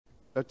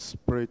Let's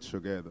pray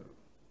together.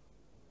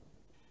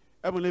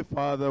 Heavenly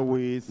Father,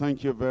 we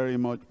thank you very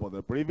much for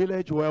the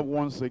privilege we have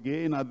once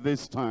again at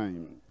this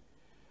time.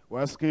 We're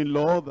asking,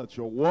 Lord, that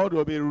your word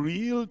will be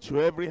real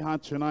to every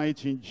heart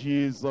tonight in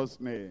Jesus'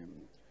 name.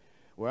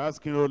 We're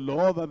asking, oh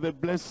Lord, that the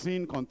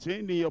blessing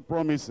contained in your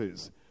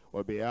promises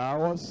will be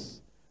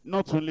ours,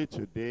 not only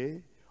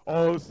today,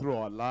 all through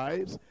our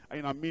lives and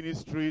in our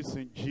ministries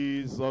in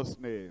Jesus'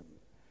 name.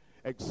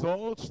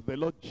 Exalt the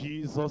Lord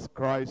Jesus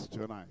Christ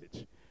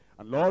tonight.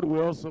 And Lord, we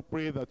also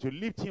pray that you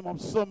lift him up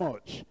so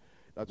much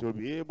that we'll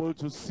be able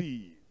to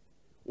see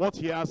what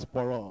he has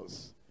for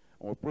us.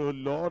 And we pray,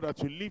 Lord,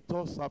 that you lift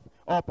us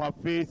up our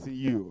faith in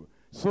you,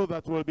 so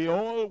that we'll be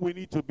all we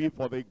need to be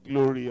for the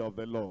glory of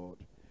the Lord.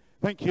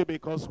 Thank you,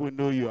 because we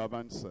know you have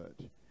answered.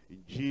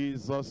 In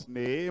Jesus'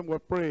 name we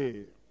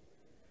pray.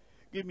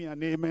 Give me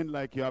an amen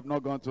like you have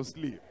not gone to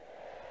sleep.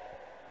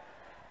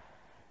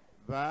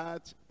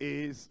 That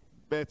is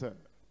better.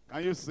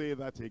 Can you say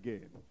that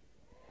again?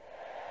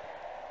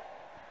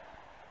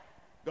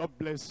 God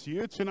bless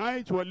you.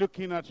 Tonight we're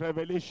looking at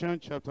Revelation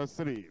chapter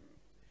 3.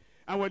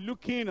 And we're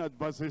looking at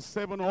verses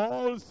 7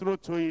 all through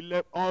to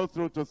 11, all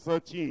through to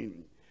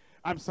 13.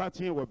 I'm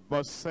starting with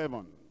verse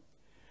 7.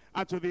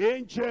 And to the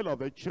angel of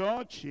the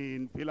church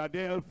in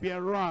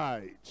Philadelphia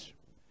write,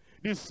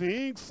 these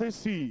things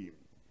says he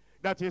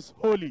that is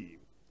holy,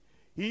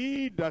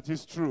 he that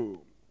is true,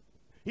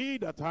 he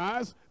that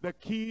has the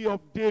key of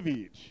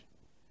David,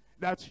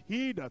 that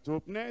he that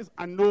openeth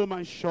and no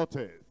man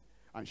shutteth,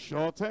 and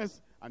shutteth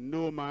and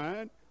no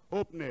man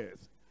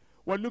openeth.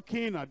 We're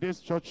looking at this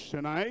church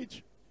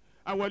tonight,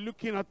 and we're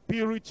looking at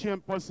purity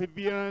and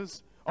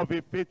perseverance of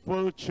a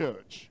faithful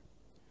church.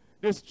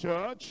 This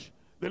church,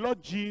 the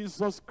Lord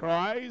Jesus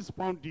Christ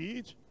found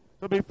it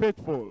to be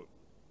faithful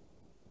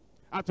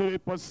and to be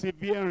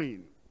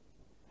persevering,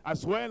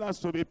 as well as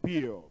to be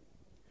pure.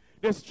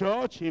 This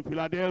church in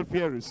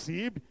Philadelphia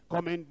received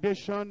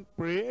commendation,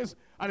 praise,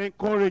 and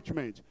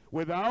encouragement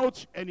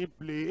without any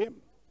blame,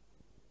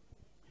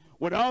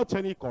 without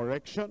any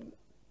correction,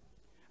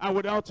 and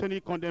without any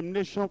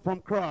condemnation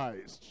from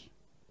Christ.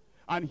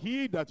 And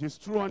he that is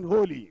true and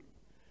holy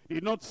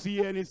did not see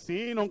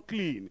anything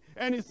unclean,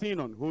 anything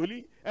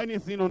unholy,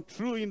 anything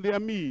untrue in their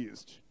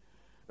midst.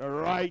 The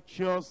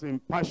righteous,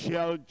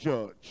 impartial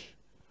judge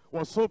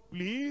was so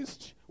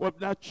pleased with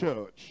that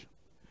church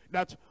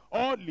that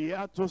all he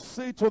had to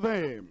say to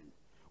them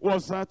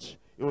was that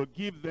he would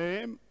give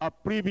them a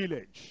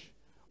privilege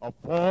of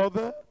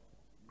further,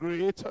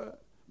 greater,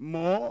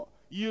 more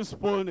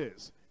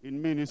usefulness in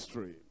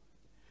ministry.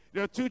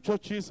 There are two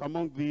churches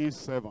among these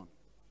 7.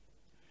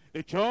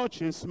 The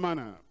church in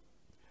Smyrna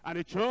and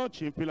the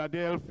church in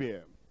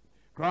Philadelphia.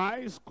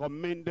 Christ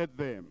commended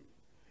them.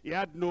 He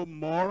had no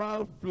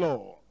moral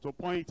flaw to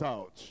point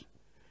out.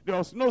 There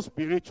was no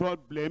spiritual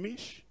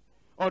blemish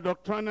or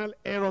doctrinal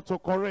error to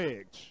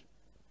correct.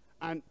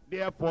 And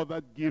therefore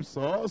that gives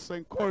us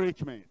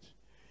encouragement.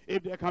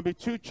 If there can be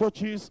 2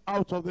 churches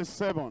out of the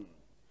 7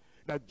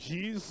 that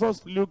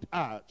Jesus looked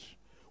at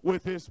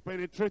with his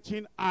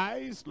penetrating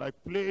eyes like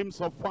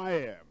flames of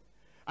fire,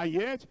 and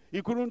yet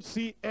he couldn't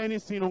see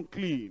anything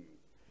unclean,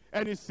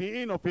 any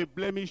sin of a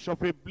blemish,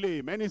 of a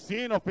blame, any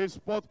sin of a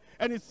spot,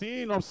 any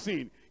sin of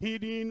sin,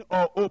 hidden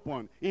or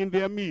open in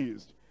their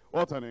midst.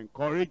 What an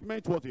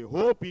encouragement, what a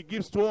hope he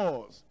gives to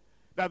us,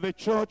 that the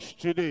church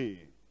today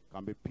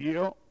can be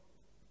pure,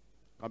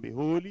 can be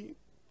holy,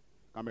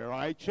 can be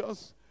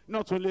righteous.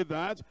 Not only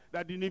that,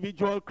 that the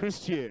individual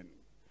Christian,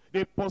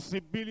 the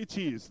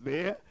possibility is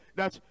there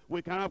that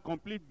we can have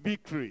complete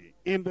victory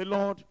in the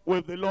Lord,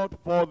 with the Lord,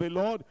 for the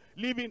Lord,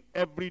 living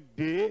every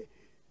day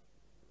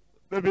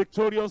the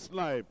victorious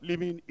life,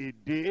 living a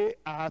day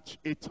at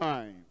a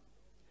time.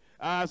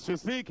 As you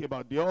think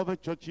about the other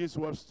churches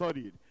we have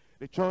studied,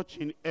 the church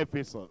in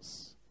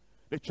Ephesus,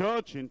 the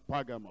church in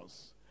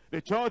Pergamos, the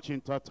church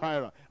in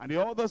Thyatira, and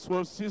the others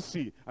will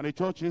see, and the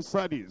church in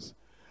Sardis,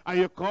 and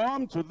you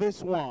come to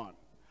this one,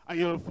 and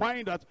you'll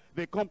find that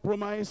the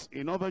compromise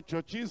in other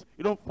churches,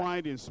 you don't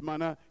find in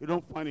Smyrna, you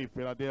don't find in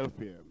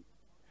Philadelphia.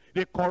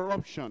 The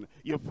corruption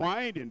you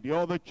find in the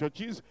other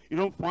churches, you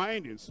don't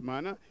find in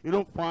Smyrna, you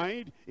don't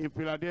find in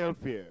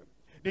Philadelphia.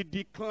 The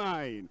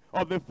decline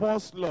of the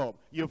first love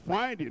you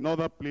find in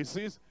other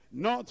places,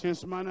 not in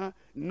Smyrna,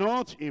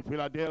 not in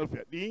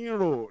Philadelphia. The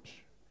inroad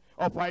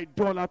of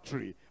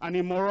idolatry and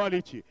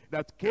immorality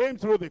that came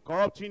through the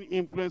corrupting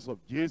influence of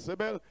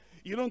Jezebel,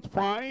 you don't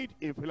find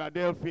in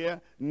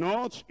Philadelphia,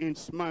 not in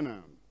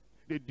Smyrna.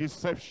 The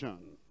deception,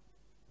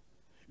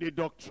 the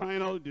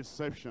doctrinal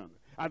deception,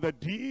 and the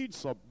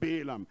deeds of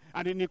Balaam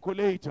and the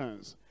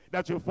Nicolaitans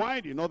that you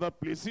find in other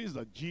places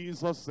that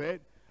Jesus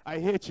said, I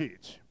hate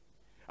it,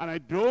 and I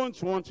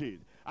don't want it.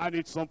 And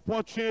it's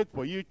unfortunate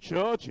for you,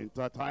 church in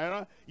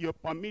Thyatira, you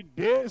permit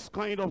this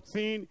kind of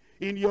thing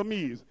in your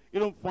midst.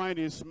 You don't find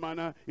in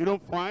Smyrna, you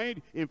don't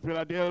find in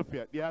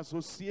Philadelphia. The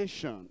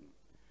association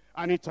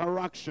and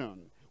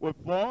interaction with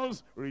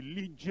false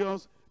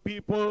religious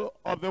people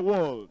of the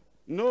world.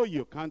 No,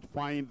 you can't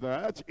find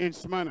that in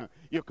Smyrna.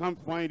 You can't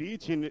find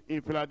it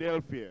in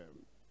Philadelphia.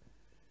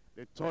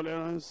 The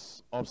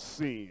tolerance of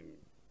sin,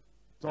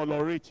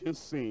 tolerating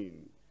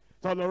sin,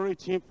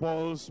 tolerating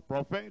false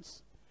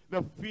prophets,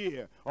 the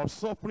fear of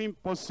suffering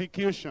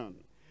persecution,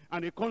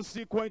 and the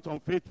consequent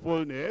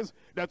unfaithfulness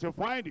that you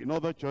find in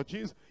other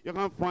churches, you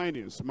can't find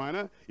in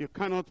Smyrna, you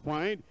cannot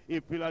find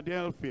in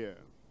Philadelphia.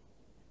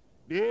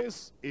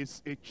 This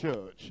is a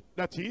church.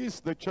 That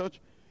is the church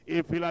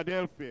in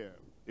Philadelphia,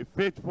 a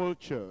faithful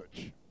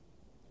church,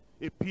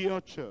 a pure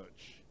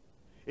church,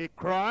 a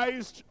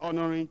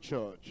Christ-honoring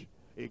church,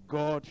 a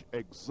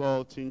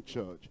God-exalting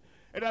church.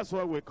 And that's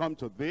why we come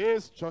to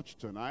this church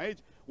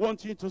tonight,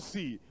 wanting to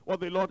see what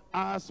the Lord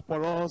has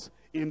for us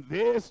in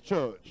this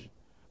church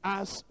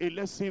as a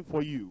lesson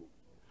for you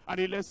and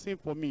a lesson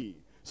for me,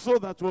 so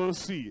that we'll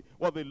see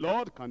what the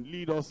Lord can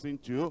lead us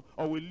into,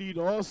 or will lead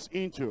us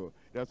into.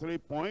 There are 3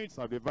 points.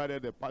 I've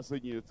divided the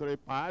passage into 3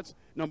 parts.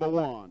 Number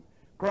 1,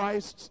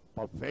 Christ's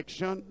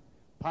perfection,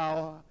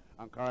 power,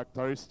 and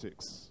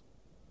characteristics.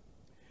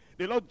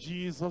 The Lord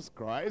Jesus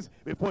Christ,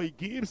 before he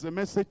gives a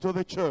message to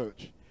the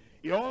church,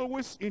 he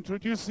always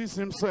introduces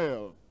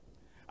himself.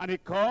 And he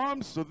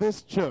comes to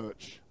this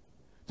church,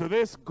 to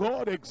this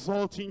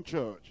God-exalting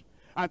church,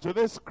 and to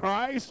this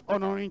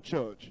Christ-honoring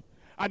church,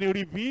 and he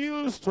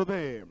reveals to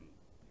them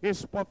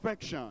his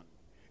perfection,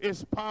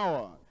 his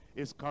power,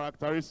 his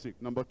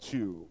characteristic. Number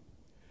 2,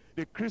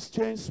 the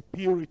Christian's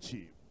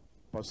purity,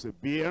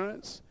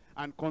 perseverance,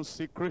 and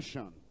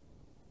consecration.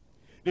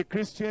 The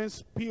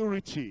Christian's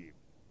purity,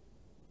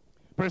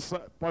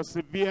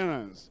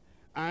 perseverance,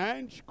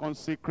 and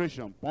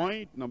consecration.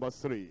 Point number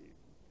 3,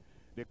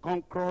 the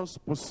conqueror's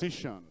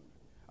position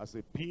as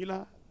a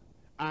pillar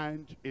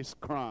and his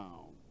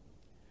crown.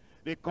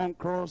 The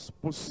conqueror's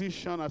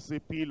position as a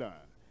pillar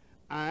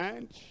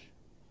and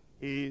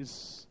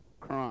his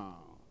crown.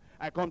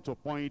 I come to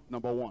point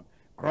number 1,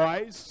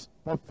 Christ's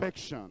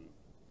perfection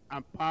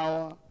and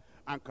power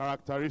and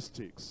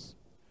characteristics.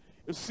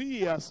 You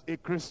see, as a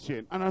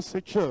Christian and as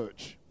a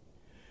church,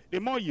 the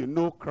more you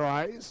know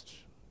Christ,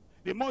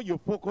 the more you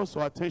focus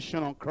your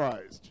attention on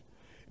Christ,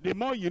 the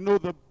more you know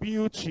the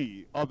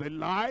beauty of the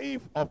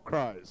life of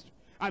Christ,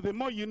 and the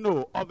more you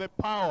know of the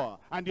power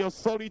and the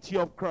authority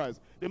of Christ,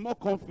 the more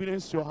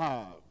confidence you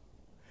have.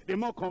 The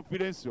more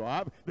confidence you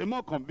have, the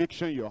more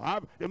conviction you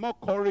have, the more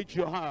courage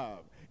you have,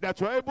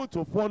 that you're able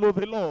to follow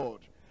the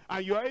Lord,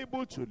 and you're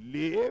able to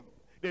live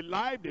the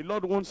life the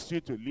Lord wants you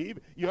to live.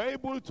 You're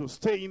able to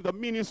stay in the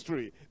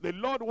ministry the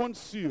Lord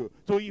wants you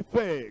to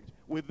effect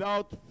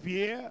without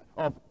fear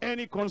of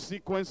any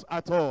consequence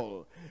at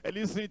all. And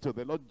listen to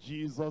the Lord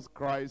Jesus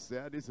Christ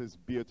there. This is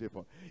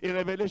beautiful. In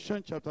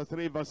Revelation chapter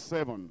 3 verse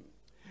 7.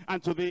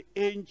 And to the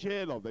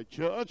angel of the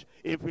church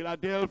in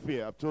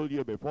Philadelphia. I've told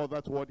you before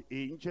that word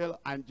angel,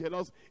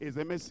 angelos, is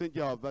a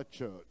messenger of that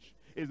church.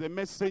 Is a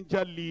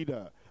messenger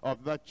leader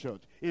of that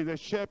church. Is a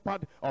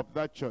shepherd of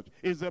that church.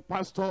 Is a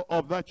pastor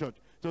of that church.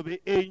 To the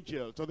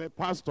angel, to the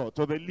pastor,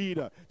 to the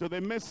leader, to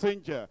the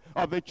messenger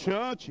of the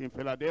church in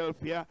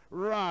Philadelphia,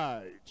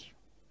 write.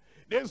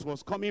 This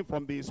was coming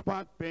from the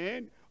inspired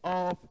pen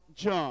of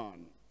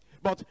John.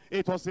 But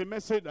it was a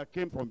message that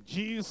came from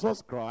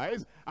Jesus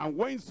Christ and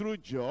went through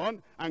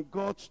John and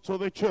got to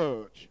the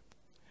church.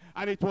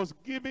 And it was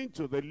given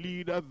to the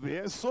leader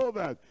there so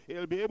that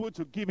he'll be able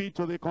to give it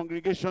to the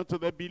congregation, to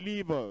the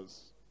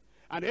believers.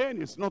 And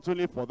then it's not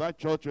only for that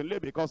church only,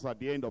 because at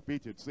the end of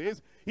it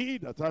says, he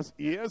that has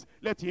ears,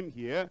 let him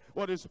hear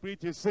what the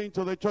Spirit is saying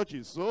to the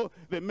churches. So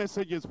the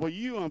message is for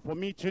you and for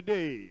me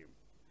today.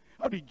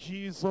 How did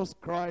Jesus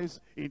Christ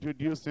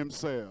introduce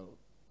himself?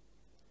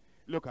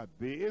 Look at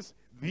this.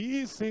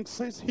 These things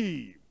says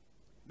he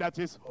that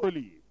is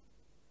holy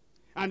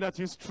and that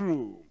is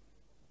true,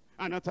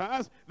 and that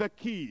has the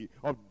key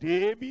of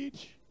David,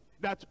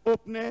 that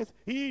openeth,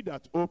 he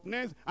that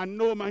openeth, and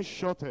no man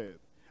shutteth,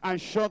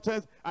 and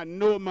shutteth, and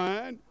no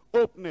man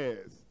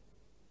openeth.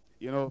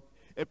 You know,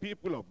 a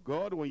people of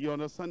God, when you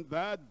understand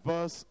that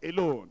verse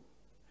alone,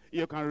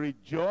 you can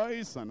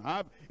rejoice and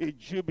have a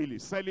jubilee,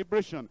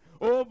 celebration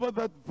over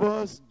that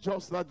verse,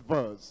 just that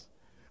verse.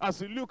 As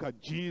you look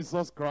at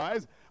Jesus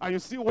Christ, and you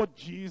see what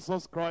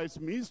Jesus Christ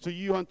means to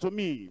you and to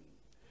me.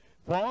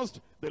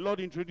 First, the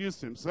Lord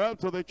introduced himself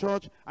to the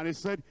church, and he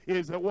said, he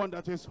is the one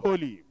that is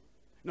holy.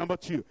 Number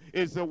 2,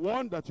 is the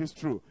one that is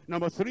true.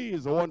 Number 3,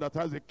 is the one that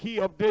has the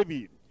key of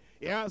David.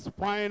 He has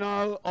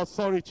final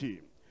authority.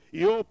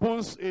 He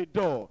opens a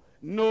door.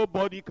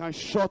 Nobody can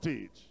shut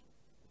it.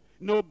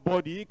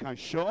 Nobody can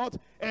shut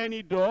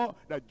any door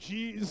that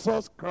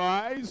Jesus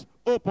Christ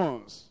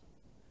opens.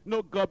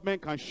 No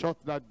government can shut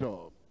that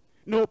door.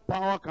 No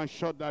power can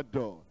shut that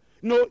door.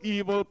 No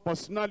evil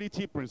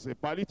personality,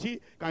 principality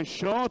can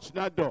shut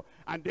that door.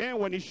 And then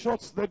when he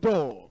shuts the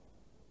door,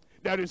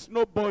 there is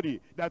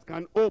nobody that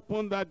can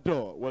open that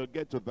door. We'll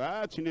get to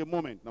that in a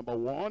moment. Number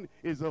 1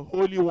 is the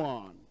Holy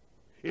One.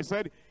 He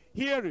said,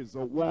 here is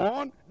the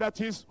one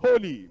that is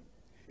holy.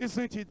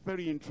 Isn't it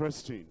very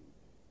interesting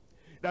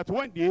that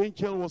when the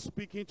angel was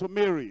speaking to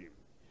Mary,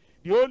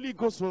 the Holy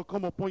Ghost will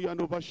come upon you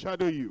and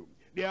overshadow you.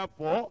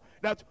 Therefore,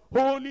 that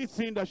holy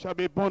thing that shall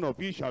be born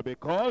of you shall be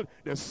called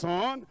the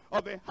Son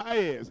of the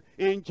Highest.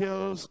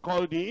 Angels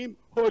called him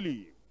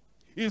holy.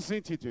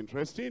 Isn't it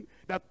interesting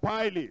that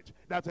Pilate,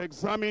 that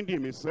examined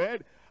him, he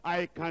said,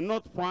 I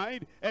cannot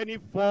find any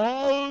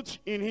fault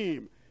in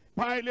him.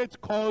 Pilate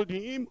called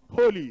him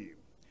holy.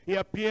 He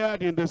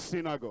appeared in the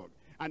synagogue.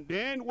 And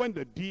then when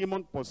the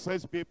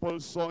demon-possessed people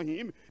saw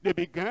him, they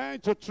began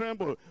to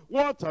tremble.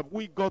 What have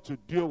we got to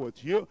do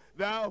with you,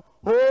 thou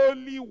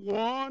Holy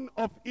One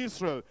of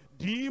Israel?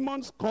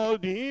 Demons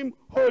called him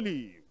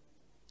holy.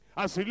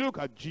 As we look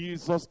at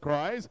Jesus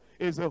Christ,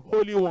 is a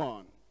holy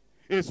one.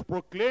 It's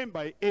proclaimed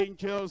by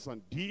angels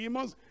and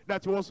demons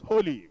that he was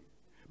holy.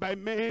 By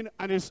men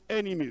and his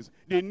enemies,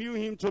 they knew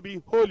him to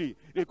be holy.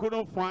 They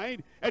couldn't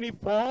find any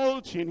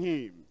fault in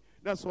him.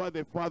 That's why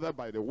the Father,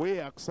 by the way,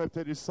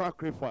 accepted his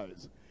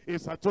sacrifice,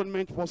 his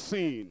atonement for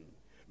sin.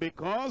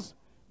 Because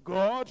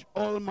God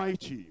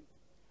Almighty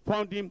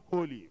found him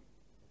holy,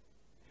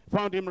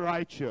 found him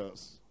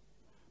righteous,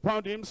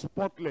 found him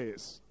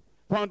spotless,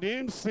 found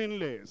him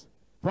sinless,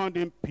 found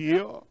him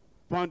pure,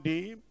 found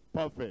him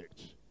perfect.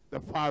 The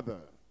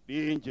Father,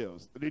 the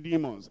angels, the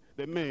demons,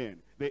 the men,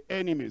 the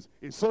enemies,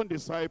 his own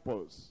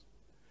disciples,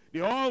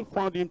 they all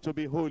found him to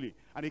be holy.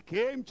 And he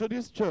came to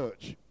this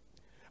church.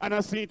 And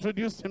as he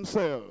introduced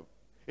himself,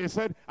 he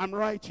said, I'm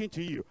writing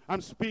to you. I'm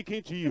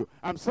speaking to you.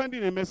 I'm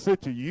sending a message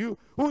to you.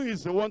 Who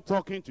is the one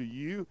talking to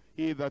you?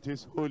 He that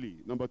is holy.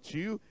 Number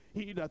two,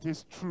 he that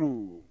is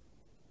true.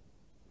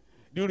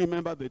 Do you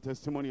remember the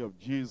testimony of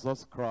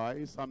Jesus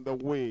Christ? I'm the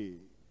way,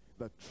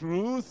 the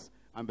truth,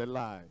 and the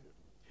life.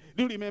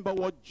 Do you remember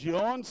what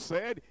John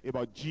said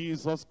about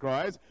Jesus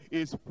Christ?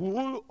 Is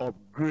full of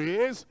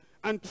grace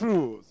and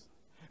truth.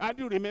 And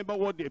do you remember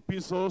what the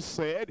epistles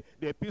said?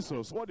 The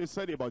epistles, what they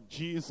said about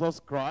Jesus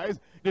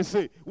Christ? They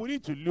say, we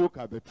need to look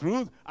at the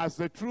truth as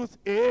the truth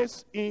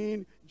is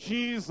in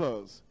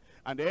Jesus.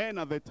 And then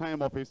at the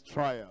time of his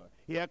trial,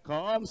 here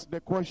comes the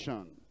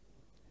question.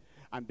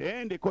 And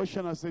then the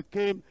question as it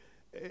came,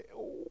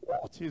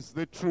 what is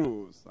the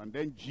truth? And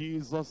then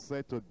Jesus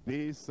said, to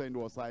this end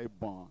was I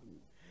born.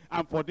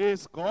 And for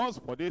this cause,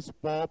 for this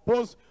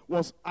purpose,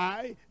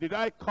 did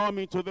I come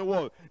into the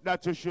world,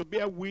 that you should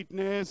bear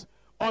witness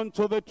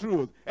unto the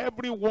truth.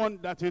 Everyone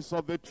that is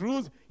of the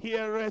truth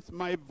heareth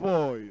my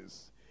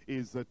voice.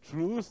 Is the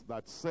truth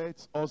that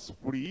sets us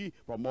free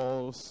from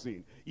all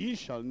sin. Ye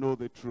shall know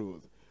the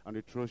truth, and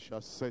the truth shall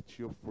set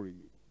you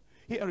free.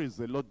 Here is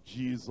the Lord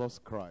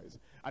Jesus Christ,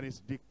 and it's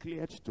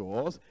declared to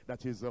us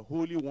that he's the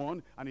Holy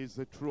One and he's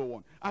the true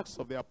one. Acts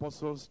of the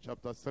Apostles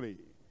chapter 3.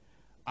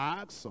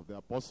 Acts of the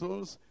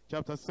Apostles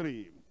chapter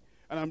 3.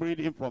 And I'm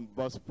reading from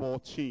verse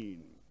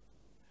 14.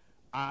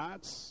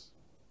 Acts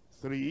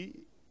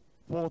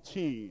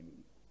 3:14.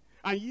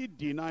 And ye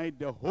denied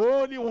the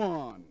Holy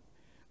One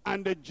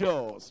and the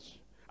just,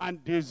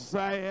 and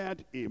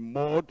desired a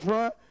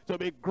murderer to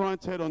be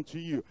granted unto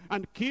you,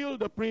 and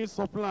killed the Prince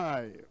of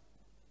Life,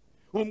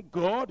 whom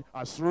God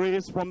has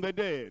raised from the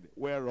dead,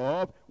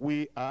 whereof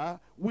we are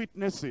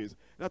witnesses.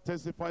 That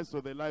testifies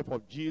to the life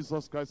of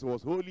Jesus Christ, who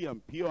was holy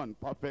and pure and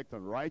perfect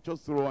and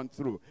righteous through and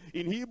through.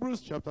 In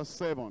Hebrews chapter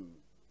 7,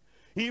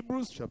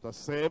 Hebrews chapter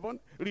 7,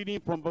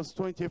 reading from verse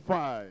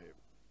 25.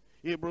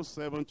 Hebrews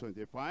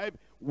 7:25,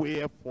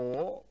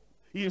 wherefore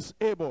he is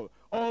able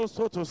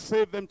also to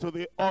save them to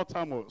the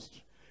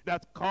uttermost,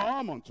 that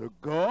come unto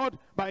God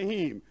by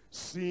him,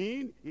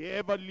 seeing he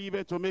ever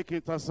liveth to make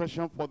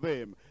intercession for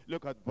them.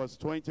 Look at verse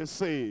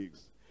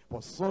 26.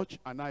 For such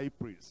an high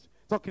priest,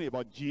 talking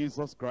about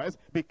Jesus Christ,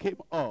 became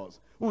us,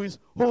 who is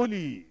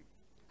holy,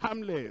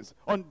 harmless,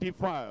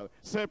 undefiled,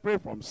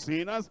 separate from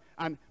sinners,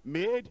 and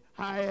made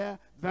higher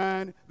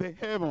than the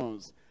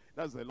heavens.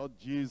 That's the Lord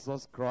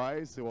Jesus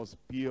Christ. He was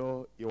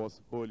pure, he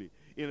was holy.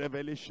 In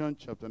Revelation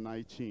chapter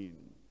 19.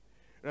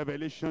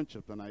 Revelation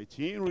chapter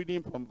 19,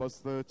 reading from verse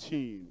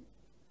 13.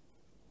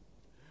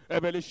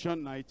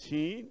 Revelation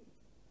 19,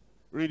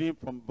 reading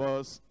from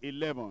verse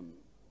 11.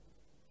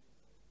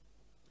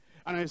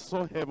 And I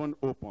saw heaven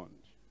opened,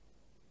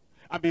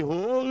 and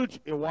behold,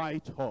 a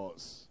white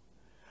horse.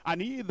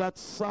 And he that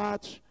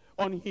sat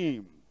on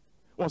him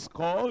was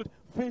called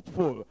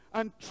Faithful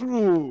and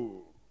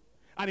True.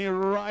 And in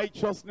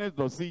righteousness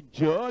does he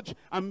judge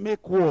and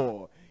make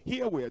war.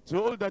 Here we are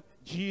told that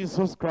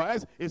Jesus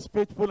Christ is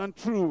faithful and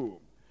true.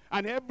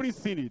 And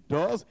everything he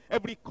does,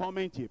 every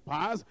comment he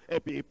passes,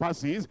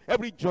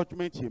 every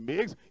judgment he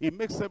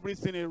makes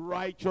everything in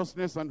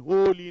righteousness and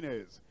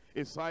holiness.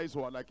 His eyes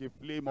were like a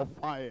flame of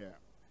fire,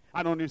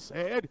 and on his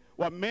head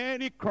were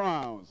many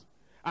crowns.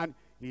 And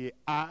he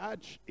had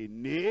a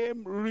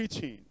name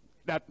written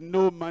that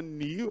no man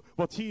knew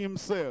but he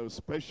himself,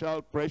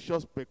 special,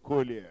 precious,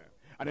 peculiar.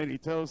 And then he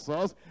tells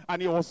us,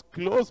 and he was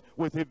clothed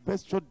with a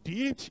vesture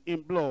dipped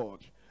in blood.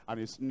 And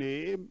his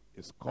name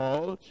is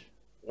called,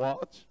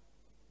 what?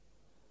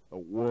 The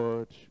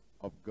Word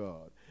of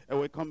God. And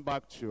we come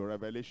back to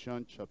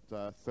Revelation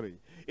chapter 3.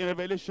 In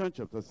Revelation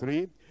chapter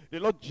 3, the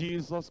Lord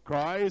Jesus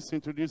Christ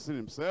introducing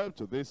himself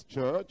to this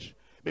church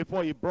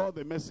before he brought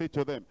the message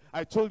to them.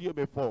 I told you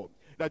before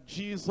that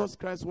Jesus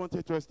Christ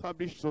wanted to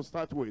establish to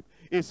start with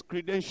is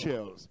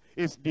credentials,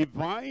 is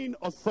divine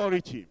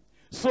authority,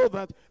 so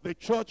that the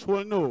church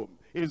will know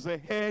is the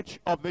head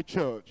of the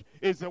church,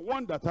 is the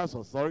one that has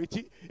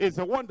authority, is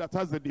the one that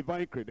has the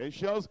divine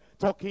credentials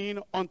talking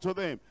unto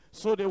them.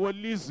 So they will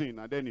listen.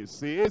 And then it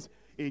says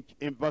in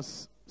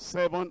verse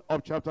 7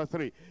 of chapter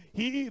 3,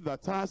 he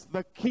that has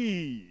the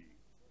key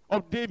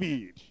of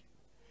David,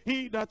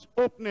 he that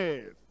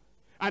openeth,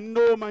 and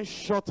no man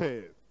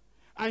shutteth,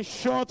 and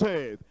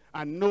shutteth,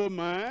 and no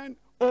man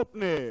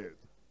openeth.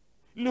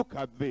 Look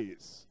at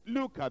this.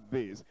 Look at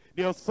this.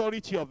 The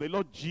authority of the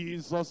Lord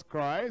Jesus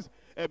Christ.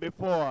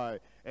 Before I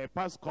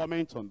pass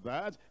comment on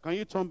that, can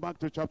you turn back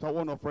to chapter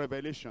 1 of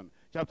Revelation?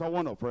 Chapter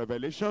 1 of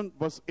Revelation,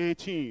 verse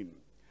 18.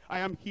 I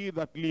am he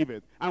that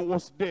liveth and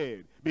was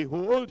dead.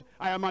 Behold,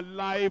 I am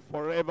alive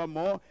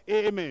forevermore.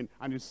 Amen.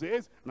 And it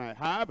says, and I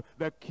have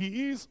the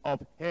keys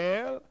of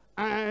hell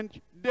and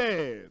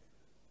death.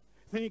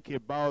 Think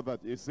about that.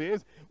 It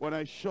says, when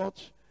I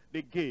shut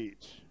the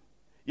gate,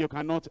 you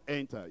cannot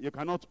enter, you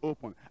cannot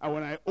open. And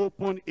when I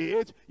open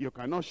it, you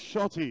cannot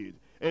shut it.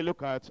 Hey,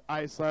 look at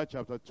Isaiah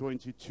chapter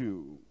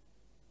 22.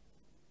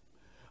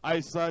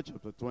 Isaiah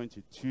chapter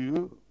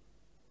 22.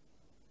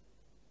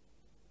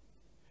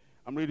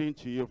 I'm reading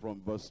to you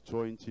from verse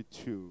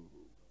 22.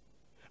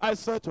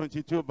 Isaiah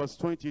 22, verse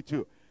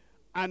 22.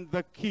 And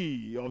the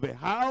key of the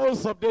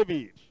house of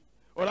David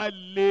will I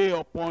lay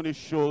upon his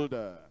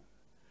shoulder.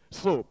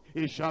 So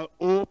he shall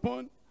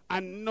open,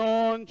 and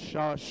none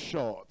shall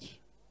shut.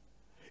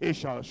 He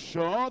shall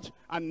shut,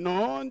 and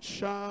none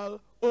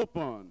shall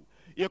open.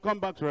 You come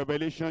back to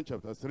Revelation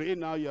chapter 3.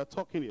 Now you're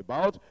talking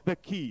about the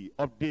key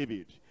of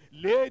David,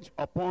 laid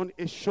upon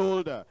his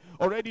shoulder.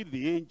 Already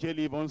the angel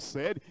even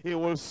said he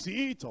will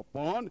sit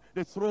upon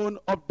the throne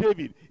of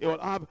David. He will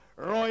have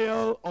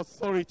royal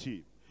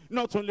authority.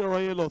 Not only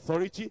royal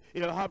authority,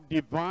 he'll have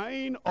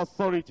divine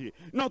authority.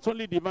 Not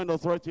only divine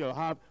authority, he'll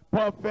have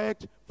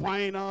perfect,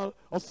 final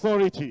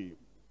authority.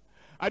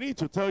 I need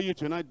to tell you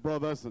tonight,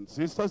 brothers and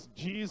sisters,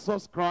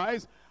 Jesus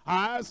Christ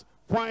has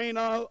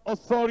final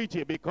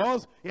authority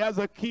because he has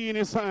a key in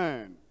his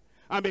hand.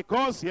 And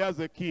because he has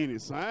a key in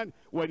his hand,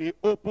 when he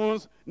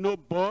opens,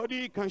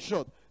 nobody can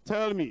shut.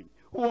 Tell me,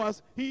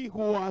 he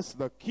who has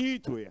the key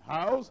to a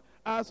house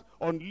has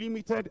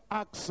unlimited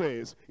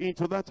access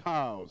into that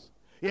house.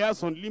 He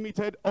has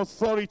unlimited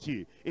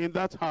authority in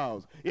that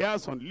house. He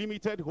has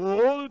unlimited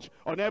hold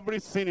on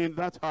everything in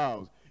that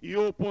house. He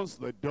opens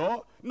the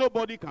door.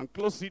 Nobody can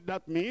close it.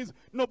 That means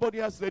nobody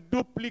has the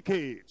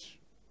duplicate.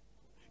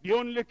 The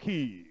only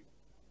key,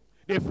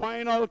 the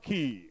final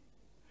key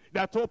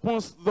that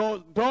opens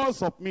the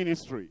doors of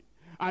ministry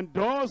and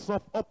doors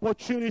of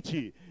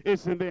opportunity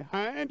is in the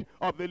hand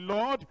of the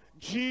Lord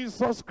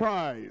Jesus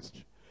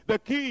Christ. The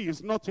key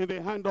is not in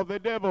the hand of the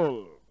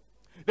devil.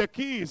 The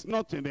key is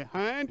not in the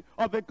hand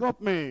of the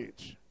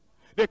government.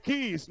 The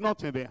key is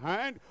not in the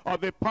hand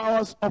of the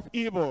powers of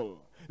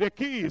evil. The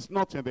key is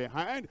not in the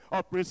hand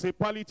of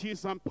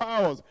principalities and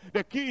powers.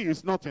 The key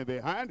is not in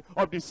the hand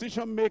of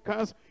decision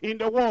makers in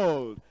the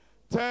world.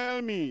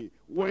 Tell me,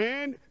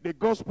 when the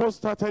gospel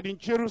started in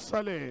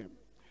Jerusalem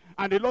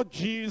and the Lord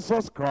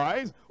Jesus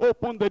Christ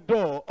opened the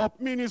door of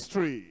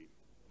ministry,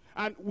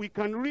 and we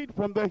can read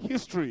from the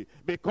history,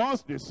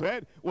 because they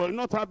said, we'll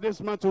not have this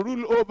man to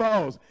rule over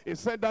us. He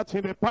said that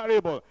in a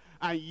parable.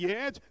 And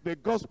yet, the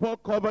gospel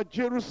covered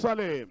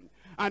Jerusalem,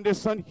 and the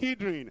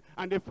Sanhedrin,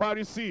 and the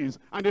Pharisees,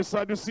 and the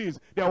Sadducees.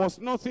 There was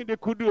nothing they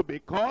could do,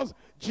 because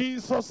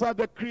Jesus had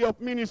the key of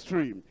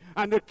ministry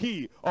and the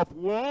key of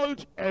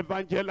world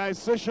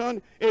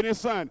evangelization in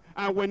his hand.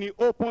 And when he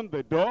opened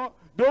the door,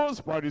 those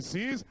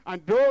Pharisees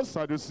and those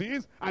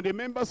Sadducees and the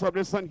members of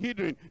the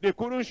Sanhedrin, they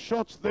couldn't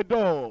shut the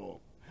door.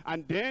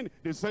 And then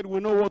they said, we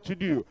know what to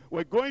do.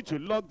 We're going to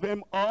lock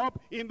them up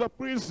in the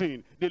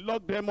prison. They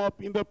locked them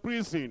up in the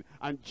prison.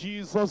 And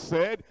Jesus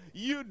said,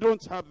 you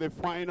don't have the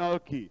final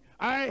key.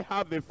 I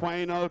have the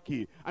final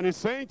key. And he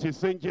sent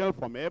his angel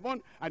from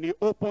heaven, and he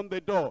opened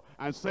the door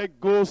and said,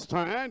 go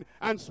stand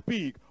and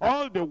speak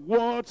all the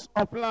words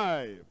of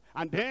life.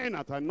 And then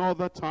at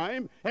another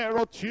time,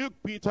 Herod took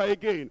Peter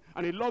again,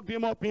 and he locked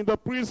him up in the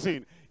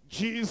prison.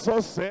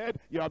 Jesus said,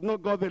 you have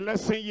not got the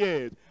lesson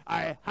yet.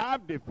 I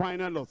have the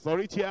final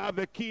authority. I have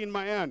the key in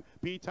my hand.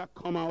 Peter,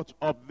 come out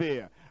of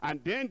there. And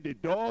then the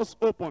doors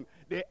opened.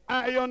 The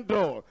iron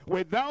door,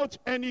 without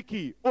any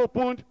key,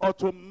 opened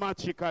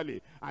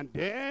automatically. And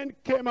then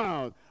came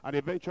out. And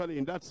eventually,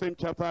 in that same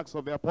chapter, Acts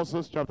of the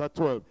Apostles, chapter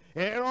 12,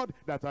 Herod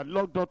that had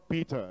locked up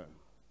Peter.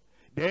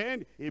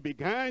 Then he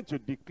began to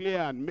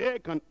declare and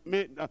make an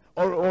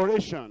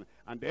oration.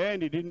 And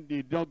then he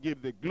did not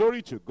give the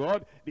glory to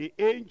God. The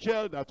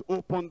angel that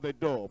opened the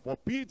door for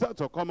Peter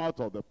to come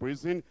out of the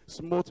prison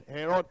smote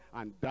Herod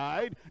and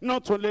died.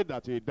 Not only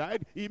that he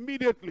died,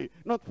 immediately,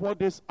 not 4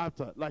 days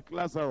after, like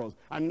Lazarus,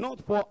 and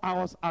not 4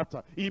 hours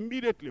after,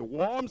 immediately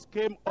worms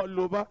came all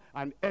over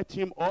and ate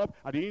him up,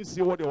 and he didn't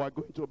see what they were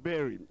going to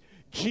bury him.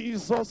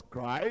 Jesus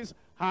Christ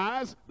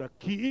has the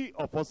key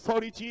of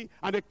authority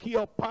and the key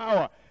of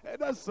power. And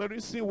that's the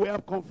reason we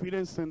have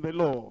confidence in the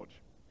Lord.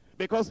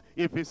 Because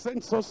if he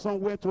sends us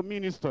somewhere to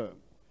minister,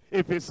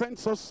 if he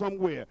sends us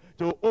somewhere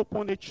to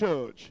open a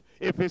church,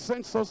 if he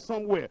sends us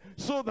somewhere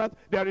so that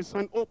there is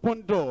an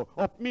open door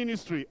of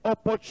ministry,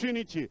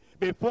 opportunity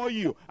before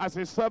you as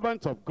a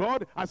servant of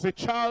God, as a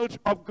child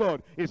of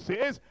God, he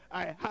says,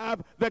 I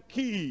have the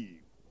key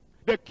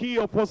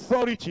of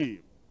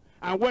authority.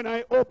 And when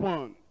I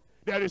open,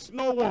 there is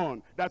no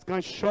one that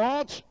can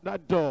shut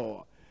that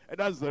door. And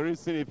that's the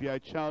reason if you're a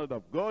child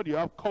of God, you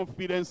have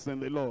confidence in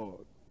the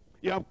Lord.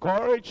 You have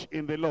courage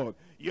in the Lord.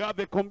 You have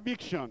the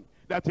conviction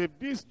that if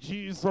this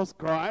Jesus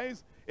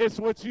Christ is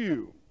with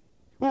you,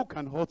 who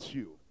can hurt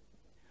you?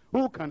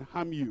 Who can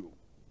harm you?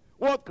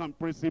 What can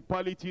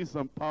principalities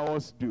and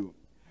powers do?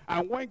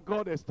 And when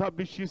God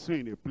establishes you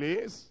in a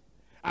place,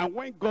 and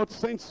when God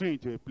sends you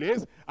into a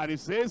place, and he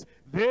says,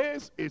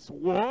 this is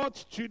what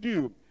to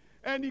do.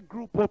 Any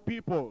group of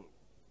people,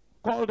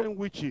 call them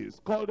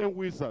witches, call them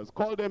wizards,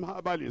 call them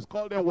herbalists,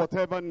 call them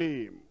whatever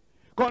name,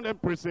 call them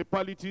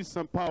principalities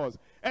and powers,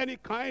 any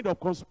kind of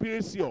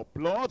conspiracy or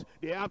plot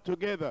they have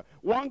together,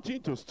 wanting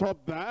to stop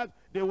that,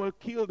 they will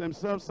kill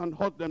themselves and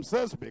hurt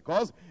themselves,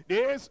 because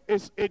this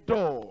is a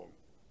door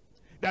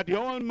that the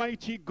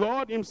Almighty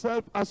God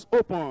himself has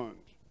opened.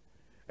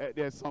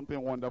 There's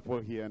something wonderful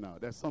here now.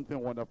 There's something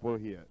wonderful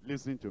here.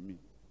 Listen to me.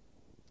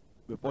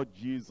 Before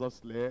Jesus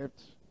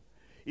left,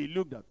 he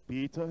looked at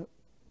Peter,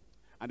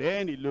 and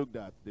then he looked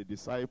at the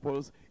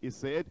disciples. He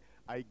said,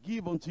 I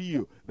give unto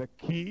you the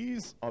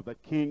keys of the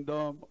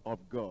kingdom of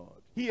God.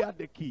 He had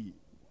the key,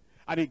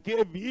 and he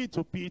gave it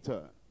to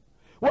Peter.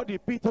 What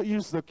did Peter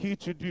use the key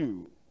to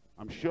do?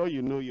 I'm sure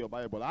you know your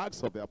Bible.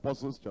 Acts of the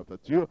Apostles chapter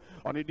 2.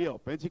 On the day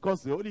of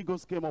Pentecost, the Holy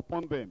Ghost came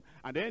upon them.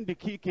 And then the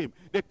key came.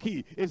 The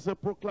key is the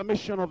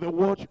proclamation of the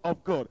word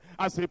of God.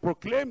 As they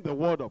proclaimed the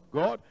word of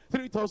God,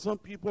 3,000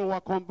 people were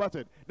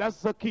converted.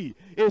 That's the key.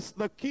 It's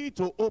the key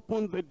to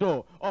open the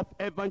door of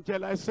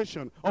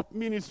evangelization, of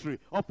ministry,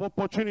 of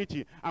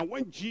opportunity. And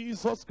when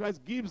Jesus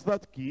Christ gives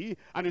that key,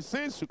 and he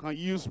says, you can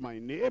use my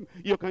name,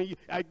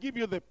 I give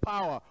you the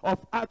power of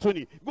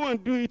attorney. Go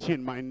and do it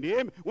in my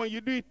name. When you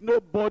do it,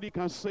 nobody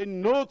can say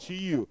no to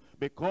you,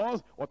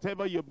 because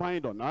whatever you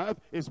bind on earth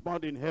is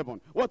bound in heaven.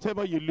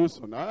 Whatever you loose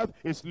on earth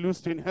is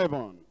loosed in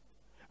heaven.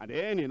 And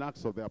then in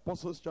Acts of the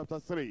Apostles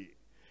chapter 3,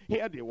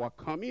 here they were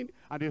coming,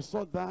 and they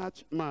saw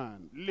that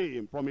man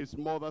lame from his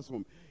mother's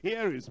womb.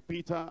 Here is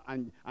Peter,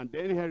 and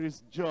then here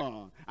is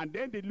John. And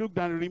then they looked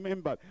and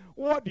remembered,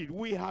 what did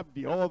we have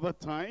the other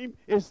time?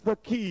 It's the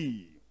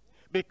key.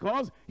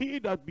 Because he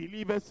that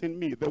believeth in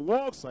me, the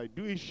works I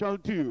do, he shall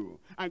do.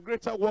 And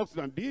greater works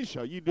than these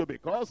shall ye do,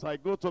 because I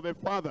go to the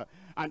Father.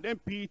 And then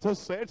Peter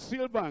said,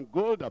 silver and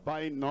gold have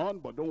I none,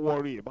 but don't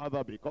worry about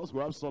that, because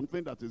we have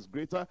something that is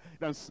greater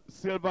than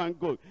silver and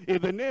gold.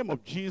 In the name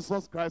of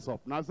Jesus Christ of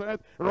Nazareth,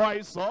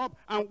 rise up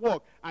and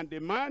walk. And the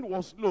man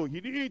was slow.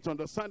 He didn't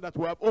understand that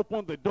we have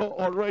opened the door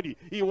already.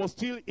 He was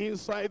still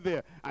inside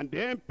there. And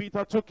then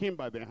Peter took him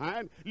by the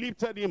hand,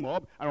 lifted him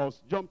up, and was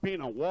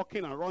jumping and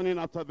walking and running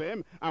after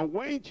them, and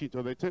went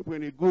into the temple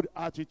in a good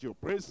attitude,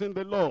 praising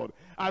the Lord.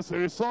 As a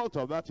result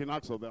of that, in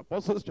Acts of the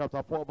Apostles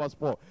chapter 4 verse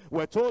 4,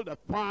 we're told that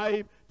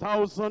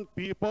 5,000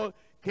 people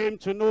came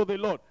to know the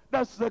Lord.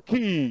 That's the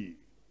key.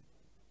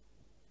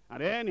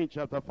 And then in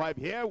chapter 5,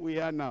 here we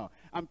are now.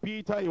 And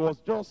Peter, he was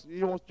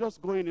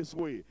just going his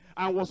way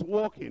and was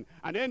walking.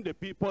 And then the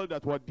people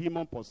that were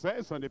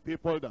demon-possessed and the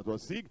people that were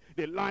sick,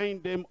 they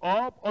lined them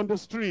up on the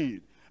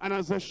street. And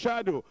as a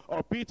shadow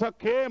of Peter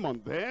came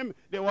on them,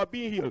 they were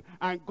being healed.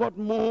 And God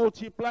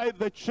multiplied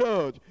the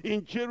church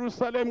in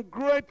Jerusalem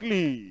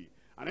greatly.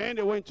 And then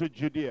they went to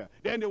Judea.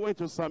 Then they went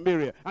to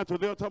Samaria and to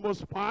the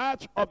uttermost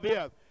part of the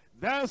earth.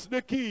 That's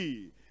the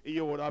key.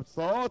 You would have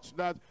thought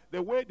that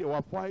the way they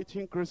were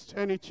fighting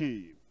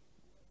Christianity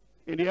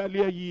in the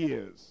earlier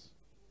years,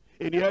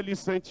 in the early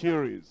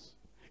centuries,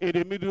 in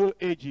the Middle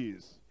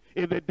Ages,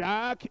 in the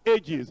Dark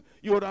Ages,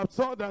 you would have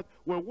thought that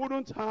we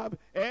wouldn't have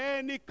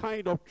any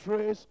kind of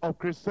trace of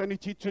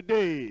Christianity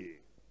today.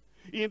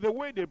 In the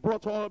way they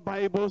brought all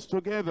Bibles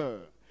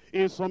together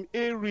in some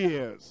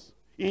areas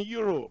in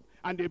Europe,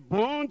 and they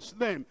burnt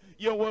them,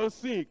 you will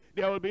see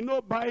there will be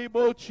no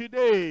Bible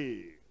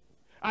today.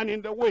 And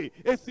in the way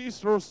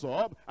atheists rose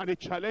up and they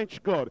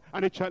challenged God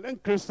and they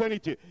challenged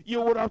Christianity,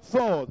 you would have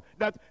thought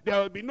that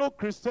there will be no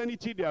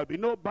Christianity, there will be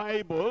no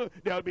Bible,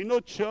 there will be no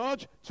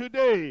church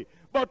today.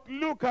 But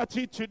look at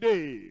it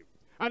today,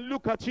 and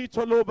look at it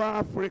all over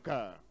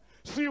Africa.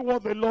 See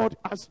what the Lord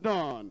has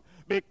done.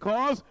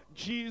 Because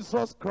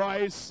Jesus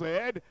Christ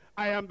said,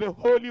 I am the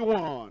Holy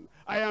One.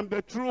 I am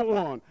the true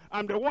one.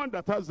 I'm the one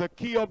that has the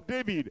key of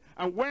David.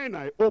 And when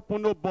I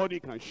open, nobody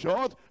can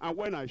shut. And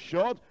when I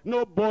shut,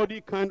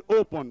 nobody can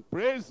open.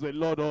 Praise the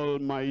Lord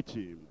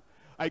Almighty.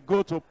 I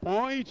go to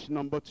point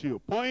number 2.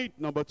 Point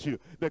number 2.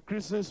 The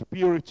Christian's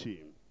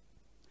purity,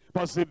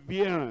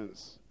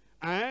 perseverance,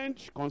 and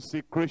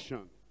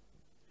consecration.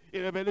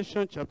 In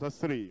Revelation chapter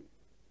 3.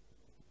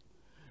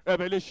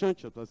 Revelation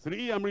chapter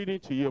 3, I'm reading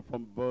to you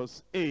from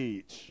verse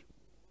 8.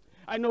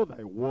 I know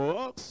thy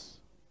works.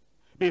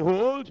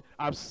 Behold,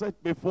 I've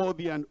set before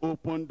thee an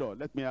open door.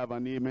 Let me have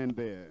an amen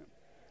there.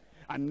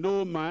 and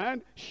no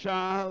man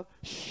shall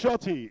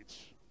shut it.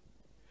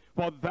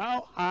 For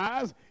thou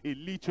hast a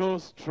little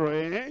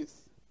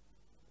strength,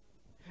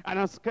 and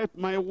hast kept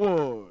my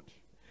word,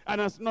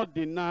 and has not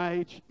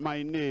denied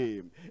my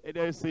name.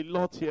 There's a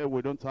lot here.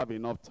 We don't have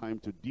enough time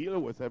to deal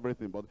with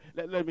everything, but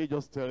let me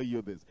just tell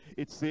you this.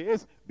 It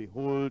says,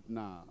 behold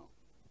now,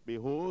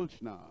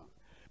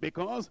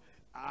 because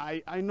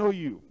I know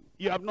you.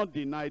 You have not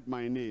denied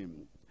my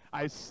name.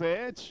 I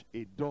set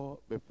a door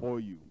before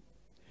you.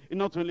 And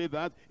not only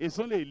that, it's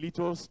only a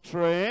little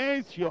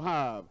strength you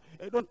have.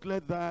 Don't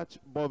let that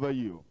bother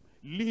you.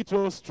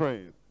 Little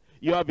strength.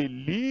 You have a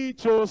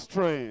little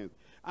strength.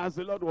 As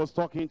the Lord was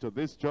talking to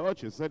this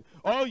church, he said,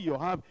 all you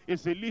have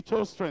is a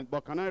little strength.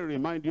 But can I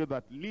remind you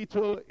that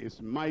little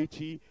is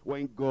mighty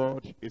when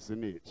God is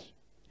in it.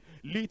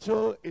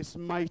 Little is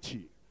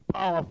mighty,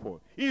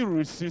 powerful,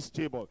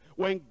 irresistible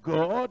when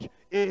God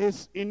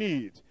is in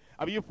it.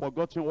 Have you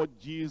forgotten what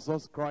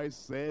Jesus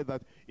Christ said?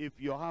 That if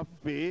you have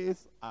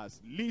faith as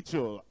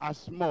little, as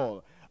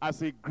small,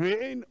 as a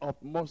grain of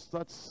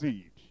mustard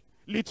seed,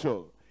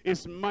 little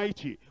is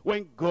mighty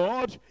when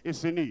God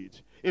is in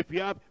it. If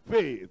you have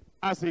faith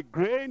as a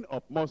grain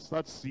of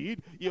mustard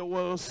seed, you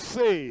will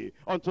say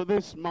unto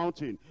this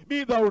mountain,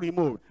 be thou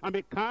removed, and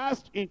be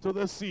cast into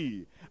the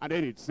sea. And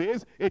then it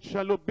says, it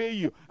shall obey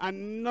you,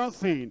 and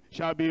nothing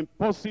shall be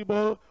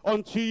impossible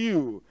unto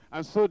you.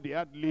 And so they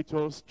had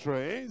little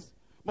strength.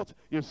 But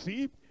you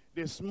see,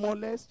 the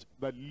smallest,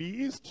 the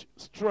least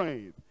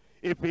strength,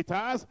 if it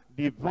has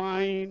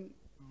divine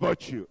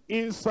virtue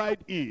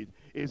inside it,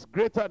 is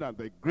greater than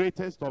the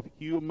greatest of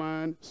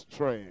human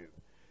strength.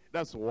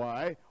 That's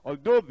why,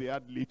 although they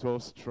had little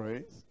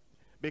strength,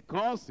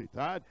 because it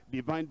had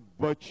divine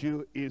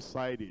virtue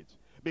inside it,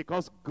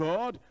 because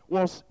God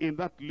was in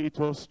that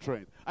little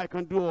strength, I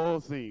can do all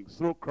things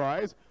through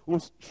Christ who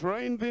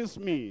strengthens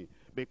me.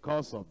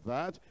 Because of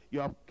that, you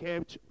have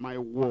kept my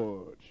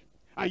word,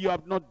 and you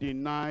have not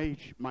denied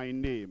my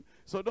name.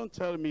 So don't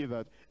tell me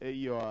that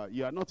you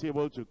are not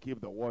able to keep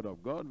the word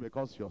of God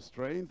because your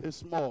strength is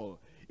small.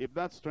 If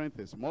that strength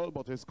is small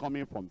but it's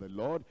coming from the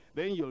Lord,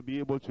 then you'll be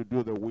able to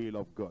do the will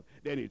of God.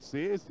 Then it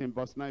says in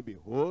verse 9,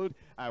 behold,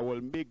 I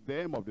will make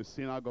them of the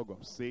synagogue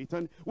of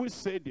Satan, which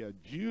say they are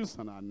Jews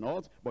and are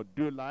not, but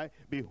do lie.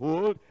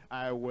 Behold,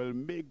 I will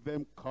make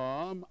them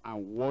come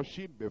and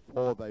worship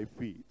before thy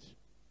feet.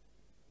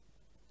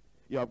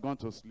 You have gone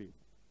to sleep.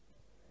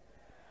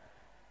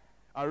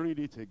 I'll read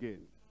it again.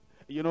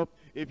 You know,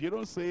 if you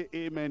don't say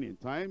amen in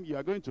time, you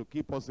are going to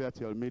keep us here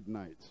till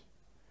midnight.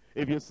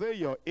 If you say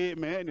your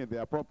amen in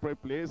the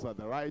appropriate place at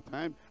the right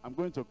time, I'm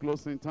going to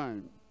close in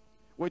time.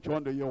 Which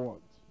one do you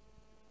want?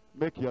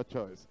 Make your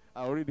choice.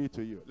 I'll read it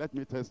to you. Let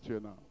me test you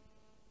now.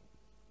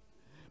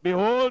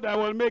 Behold, I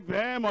will make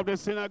them of the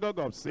synagogue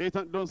of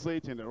Satan. Don't say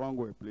it in the wrong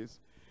way, please.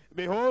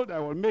 Behold, I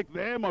will make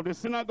them of the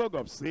synagogue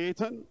of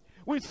Satan,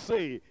 which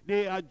say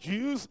they are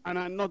Jews and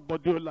are not,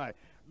 but do lie.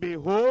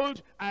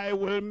 Behold, I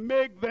will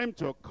make them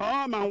to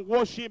come and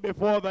worship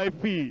before thy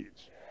feet,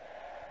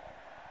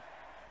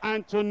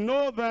 and to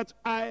know that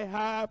I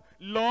have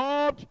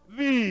loved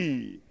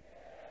thee.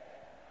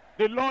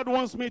 The Lord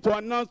wants me to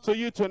announce to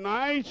you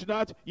tonight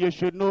that you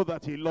should know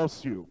that he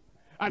loves you,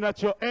 and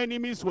that your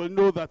enemies will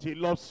know that he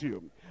loves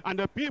you. And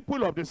the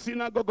people of the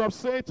synagogue of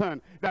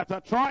Satan that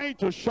are trying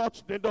to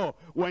shut the door,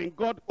 when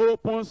God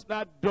opens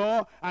that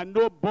door and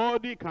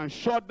nobody can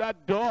shut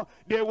that door,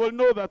 they will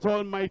know that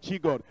Almighty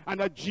God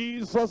and that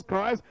Jesus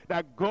Christ,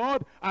 that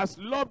God has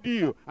loved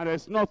you and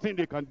there's nothing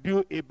they can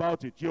do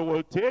about it. You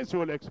will taste, you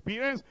will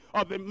experience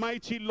of the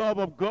mighty love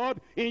of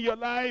God in your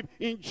life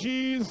in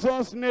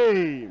Jesus'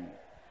 name.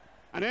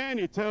 And then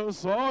he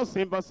tells us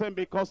in verse 10,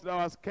 because thou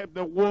hast kept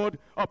the word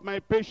of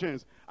my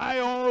patience, I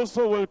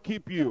also will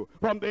keep you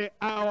from the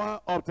hour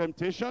of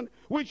temptation,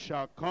 which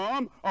shall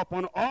come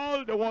upon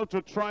all the world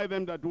to try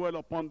them that dwell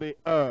upon the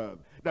earth.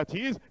 That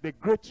is, the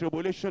great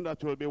tribulation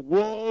that will be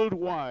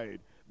worldwide.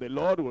 The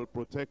Lord will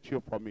protect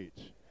you from it.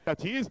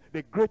 That is,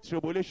 the great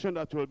tribulation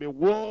that will be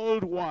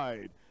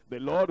worldwide. The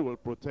Lord will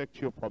protect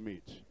you from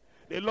it.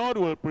 The Lord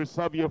will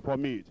preserve you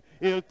from it.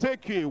 He'll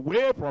take you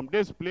away from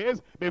this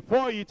place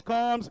before it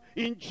comes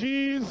in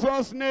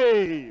Jesus'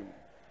 name.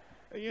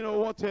 You know,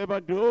 whatever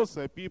those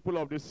people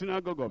of the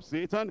synagogue of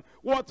Satan,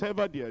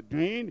 whatever they are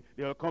doing,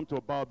 they'll come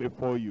to bow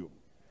before you.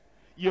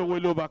 You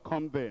will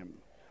overcome them.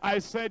 I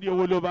said you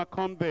will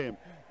overcome them.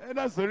 And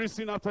that's the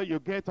reason after you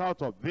get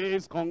out of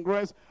this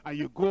Congress and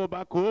you go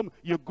back home,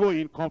 you go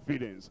in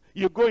confidence.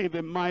 You go in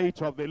the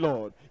might of the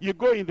Lord. You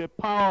go in the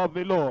power of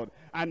the Lord.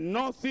 And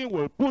nothing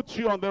will put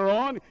you on the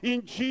run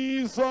in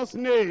Jesus'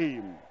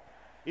 name.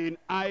 In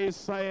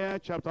Isaiah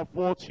chapter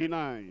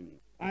 49.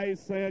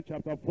 Isaiah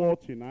chapter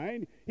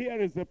 49.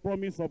 Here is the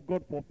promise of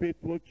God for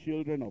faithful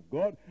children of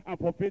God and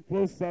for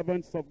faithful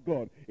servants of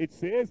God. It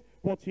says,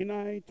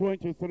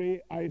 49:23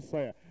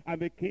 Isaiah.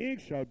 And the king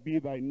shall be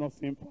thy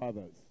nursing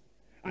fathers,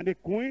 and the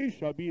queen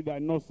shall be thy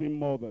nursing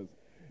mothers.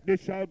 They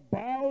shall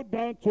bow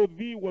down to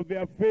thee with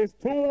their face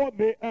toward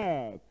the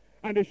earth,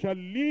 and they shall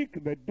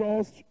lick the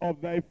dust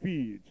of thy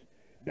feet.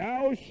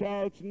 Thou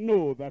shalt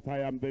know that I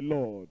am the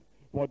Lord,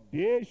 For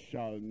they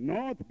shall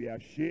not be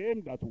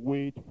ashamed that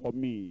wait for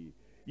me.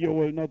 You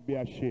will not be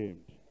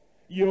ashamed.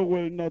 You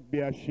will not be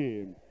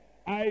ashamed.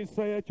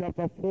 Isaiah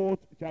chapter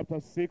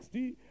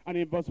 60 and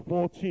in verse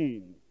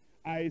 14.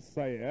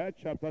 Isaiah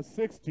chapter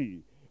 60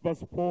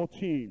 verse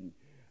 14.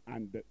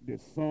 And the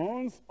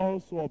sons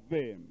also of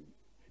them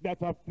that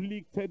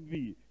afflicted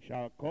thee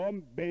shall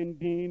come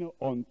bending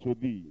unto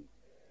thee.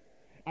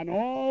 And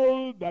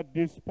all that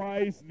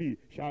despise thee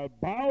shall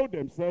bow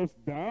themselves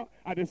down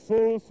at the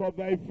soles of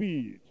thy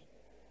feet.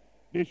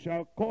 They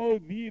shall call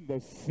thee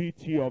the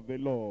city of the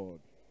Lord,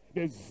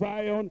 the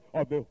Zion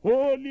of the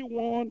Holy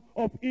One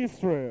of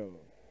Israel.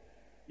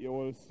 You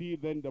will see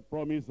then the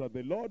promise that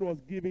the Lord was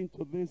giving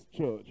to this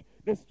church.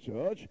 This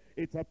church,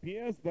 it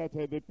appears that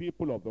the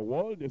people of the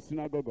world, the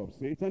synagogue of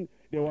Satan,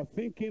 they were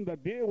thinking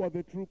that they were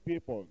the true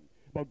people.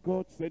 But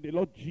God said, the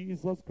Lord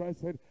Jesus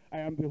Christ said, I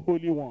am the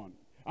Holy One.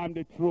 I'm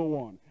the true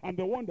one. I'm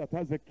the one that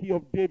has the key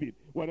of David.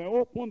 When I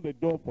open the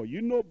door for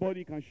you,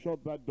 nobody can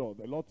shut that door.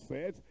 The Lord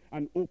says,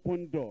 an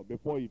open door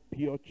before a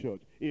pure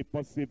church, a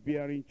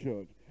persevering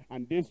church.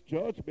 And this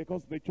church,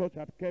 because the church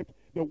had kept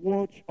the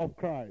watch of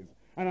Christ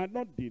and had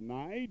not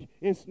denied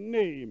his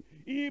name,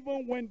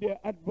 even when their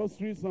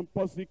adversaries and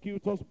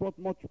persecutors brought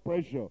much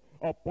pressure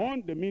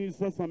upon the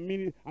ministers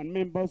and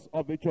members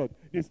of the church,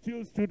 they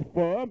still stood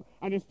firm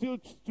and they still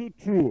stood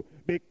true.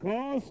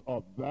 Because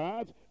of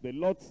that, the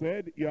Lord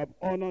said, you have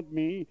honored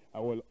me, I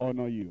will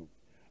honor you.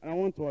 And I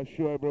want to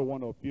assure every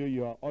one of you,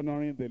 you are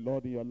honoring the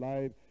Lord in your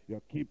life.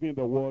 You're keeping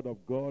the word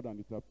of God, and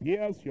it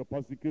appears your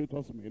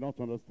persecutors may not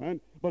understand,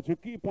 but you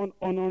keep on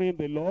honoring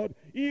the Lord.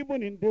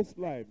 Even in this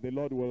life, the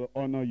Lord will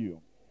honor you.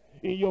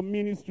 In your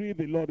ministry,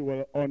 the Lord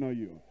will honor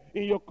you.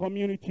 In your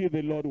community,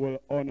 the Lord will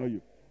honor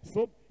you.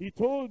 So he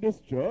told this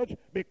church,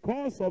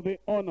 because of the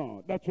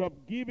honor that you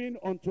have given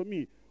unto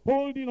me,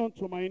 holding on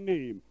to my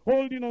name,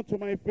 holding on to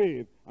my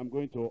faith, I'm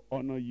going to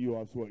honor you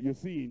as well. You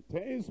see,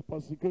 intense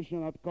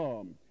persecution had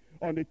come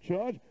on the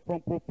church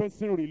from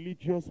professing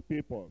religious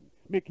people,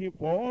 making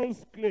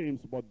false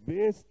claims. But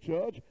this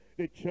church,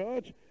 the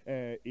church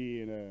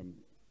in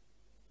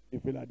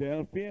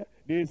Philadelphia,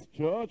 this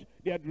church,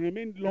 they had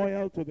remained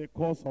loyal to the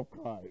cause of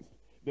Christ.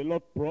 The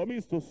Lord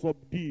promised to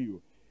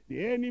subdue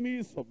the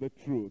enemies of the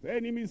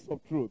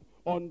truth,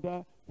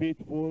 under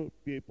faithful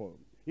people.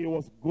 He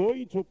was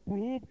going to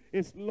prove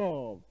his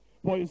love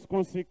for his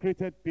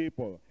consecrated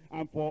people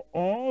and for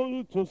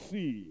all to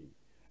see.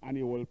 And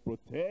he will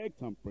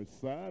protect and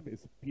preserve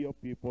his pure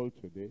people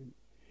today,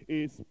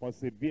 his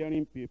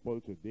persevering people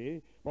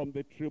today, from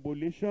the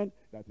tribulation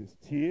that is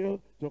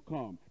still to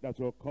come, that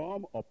will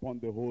come upon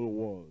the whole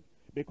world.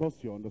 Because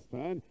you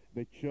understand,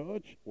 the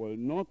church will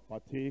not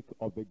partake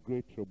of the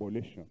great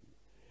tribulation.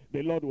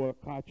 The Lord will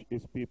catch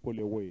his people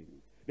away.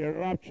 The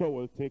rapture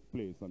will take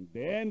place, and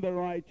then the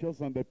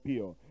righteous and the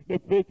pure, the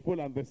faithful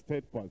and the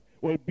steadfast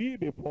will be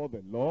before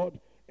the Lord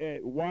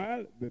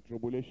while the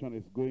tribulation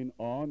is going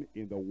on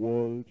in the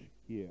world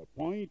here.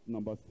 Point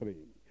number 3.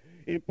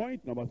 In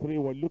point number 3,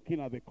 we're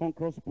looking at the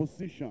conqueror's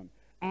position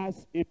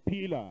as a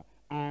pillar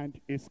and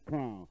his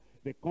crown.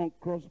 The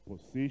conqueror's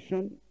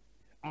position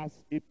as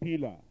a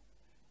pillar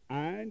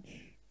and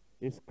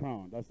his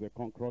crown. That's the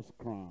conqueror's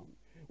crown.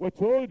 We're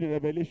told in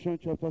Revelation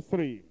chapter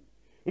 3,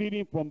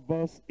 reading from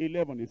verse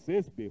 11, it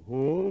says,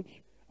 behold,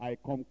 I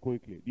come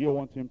quickly. Do you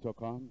want him to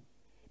come?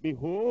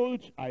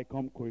 Behold, I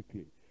come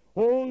quickly.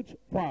 Hold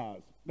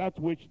fast that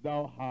which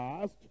thou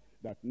hast,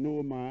 that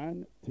no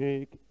man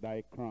take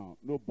thy crown.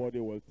 Nobody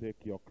will take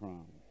your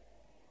crown.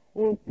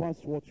 Hold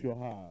fast what you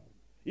have.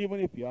 Even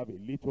if you have a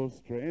little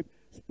strength,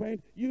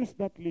 use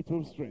that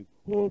little strength.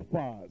 Hold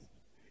fast.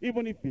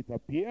 Even if it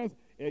appears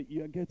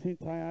you're getting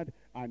tired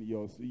and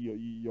your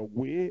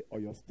way or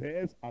your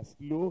steps are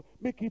slow,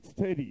 make it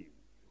steady.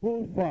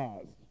 Hold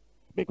fast,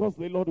 because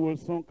the Lord will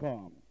soon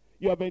come.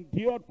 You have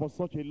endured for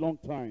such a long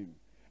time,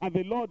 and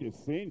the Lord is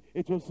saying,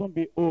 it will soon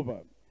be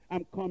over.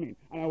 I'm coming,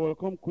 and I will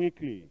come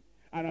quickly.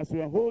 And as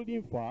you are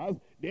holding fast,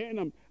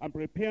 then I'm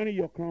preparing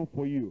your crown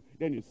for you.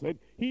 Then he said,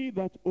 he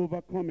that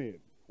overcometh,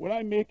 will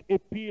I make a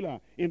pillar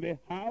in the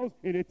house,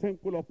 in the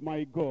temple of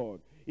my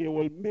God. He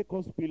will make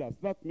us pillars.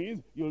 That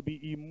means you'll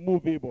be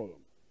immovable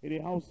in the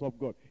house of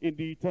God, in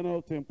the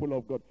eternal temple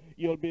of God.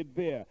 You'll be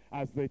there.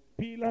 As the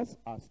pillars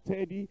are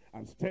steady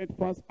and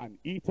steadfast and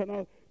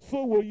eternal,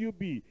 so will you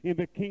be in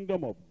the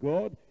kingdom of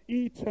God,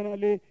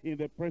 eternally in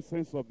the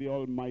presence of the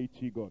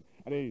Almighty God.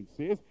 And then it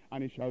says,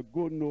 and it shall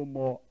go no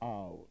more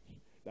out.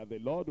 That the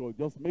Lord will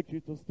just make you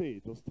to stay,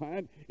 to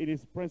stand in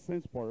his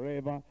presence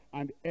forever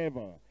and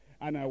ever.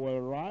 And I will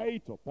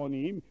write upon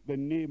him the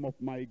name of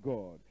my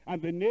God,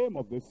 and the name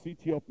of the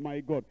city of my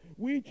God,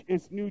 which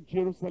is New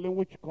Jerusalem,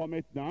 which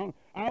cometh down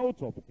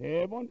out of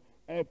heaven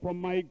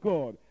from my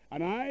God.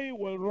 And I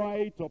will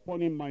write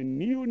upon him my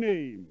new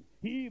name.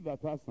 He that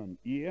has an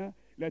ear,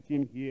 let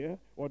him hear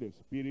what the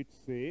Spirit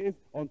says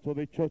unto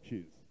the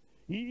churches.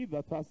 He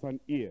that has an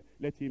ear,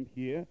 let him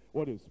hear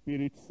what the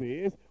Spirit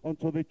says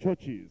unto the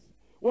churches.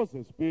 What's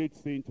the Spirit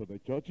saying to the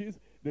churches?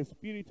 The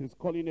Spirit is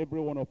calling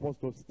every one of us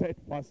to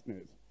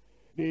steadfastness.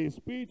 The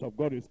Spirit of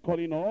God is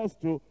calling us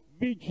to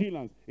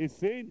vigilance. He's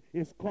saying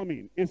he's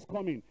coming, he's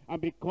coming. And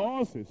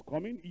because he's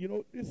coming, you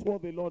know, this is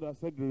what the Lord has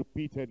said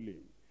repeatedly,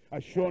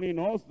 assuring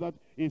us that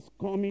he's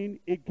coming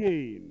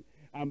again.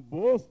 And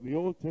both the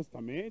Old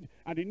Testament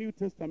and the New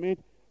Testament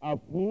are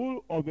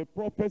full of the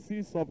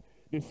prophecies of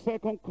the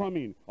second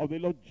coming of the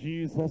Lord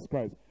Jesus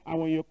Christ. And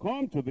when you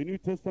come to the New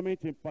Testament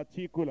in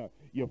particular,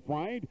 you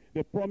find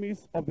the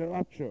promise of the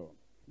rapture,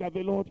 that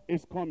the Lord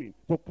is coming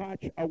to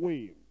catch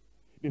away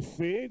the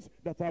saints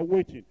that are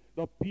waiting,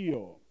 the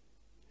pure,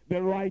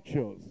 the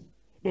righteous,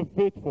 the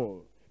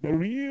faithful, the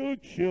real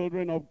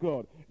children of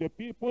God, the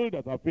people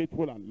that are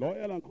faithful and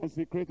loyal and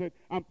consecrated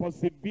and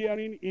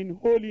persevering in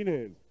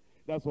holiness.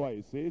 That's why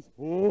it says,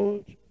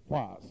 hold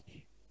fast.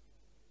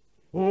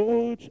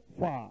 Hold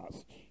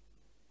fast.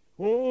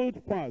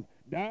 Hold fast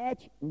that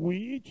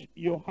which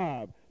you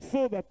have,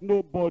 so that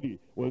nobody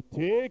will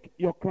take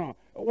your crown.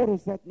 What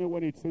does that mean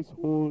when it says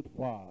hold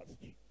fast?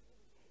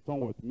 Turn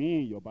with me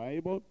in your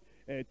Bible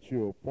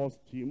to 1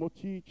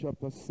 Timothy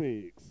chapter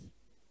 6.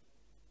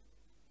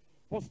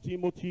 1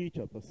 Timothy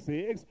chapter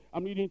 6.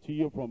 I'm reading to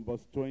you from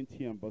verse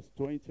 20 and verse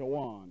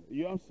 21.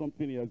 You have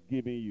something he has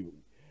given you.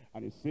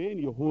 And he's saying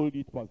you hold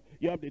it fast.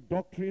 You have the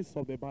doctrines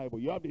of the Bible.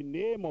 You have the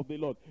name of the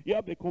Lord. You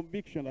have the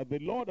conviction that the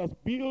Lord has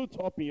built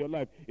up in your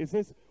life. It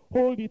says,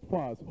 hold it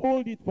fast.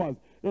 Hold it fast.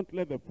 Don't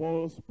let the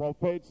false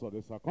prophets or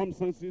the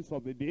circumstances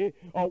of the day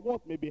or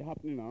what may be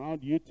happening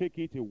around you take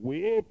it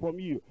away from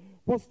you.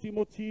 1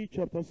 Timothy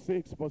chapter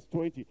 6 verse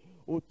 20.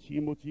 O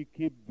Timothy,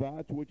 keep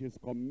that which is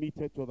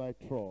committed to thy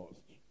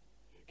trust.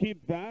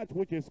 Keep that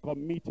which is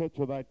committed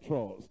to thy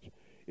trust.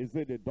 Is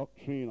it the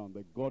doctrine on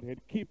the Godhead?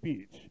 Keep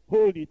it.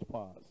 Hold it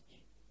fast.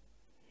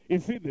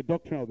 Is it the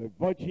doctrine of the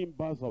virgin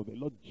birth of the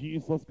Lord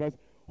Jesus Christ?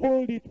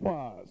 Hold it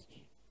fast.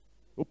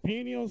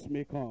 Opinions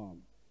may come.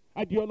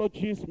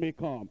 Ideologies may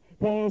come.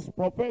 False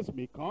prophets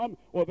may come,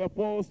 or the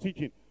false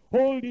teaching.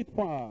 Hold it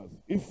fast.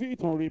 Is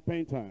it on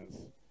repentance?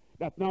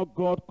 That now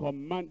God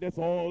commandeth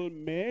all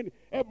men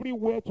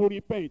everywhere to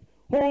repent.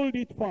 Hold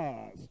it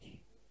fast.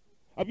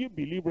 Have you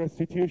believed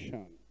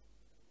restitution?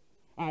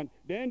 And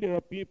then there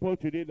are people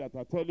today that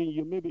are telling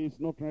you maybe it's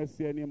not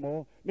mercy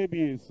anymore.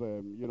 Maybe it's,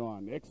 you know,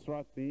 an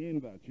extra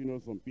thing that, you know,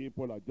 some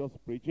people are just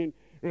preaching.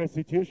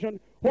 Restitution,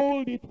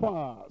 hold it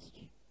fast.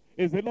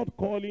 Is the Lord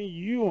calling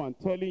you and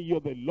telling you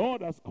the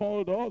Lord has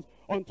called us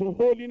unto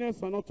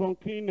holiness and not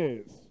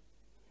uncleanness?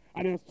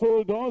 And he has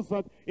told us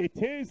that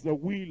it is the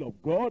will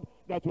of God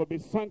that will be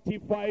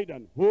sanctified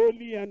and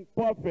holy and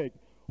perfect.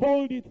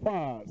 Hold it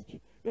fast.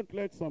 Don't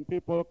let some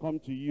people come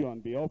to you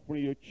and be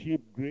offering you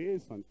cheap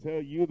grace and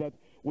tell you that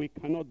we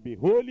cannot be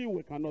holy,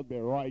 we cannot be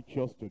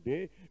righteous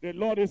today. The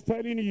Lord is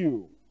telling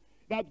you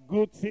that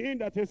good thing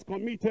that is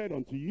committed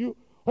unto you,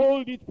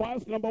 hold it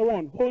fast. Number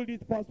one, hold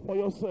it fast for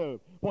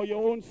yourself, for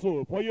your own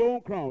soul, for your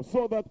own crown,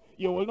 so that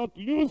you will not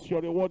lose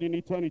your reward in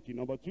eternity.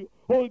 Number two,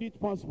 hold it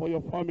fast for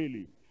your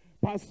family.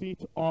 Pass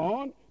it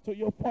on to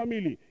your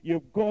family.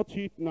 You've got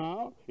it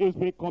now. It's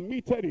been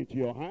committed into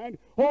your hand.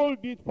 Hold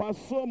it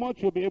fast so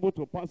much you'll be able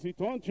to pass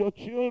it on to your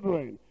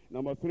children.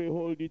 Number three,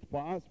 hold it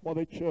fast for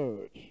the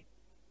church.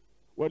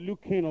 We're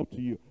looking up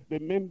to you. The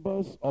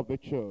members of the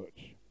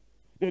church,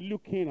 they're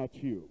looking at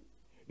you.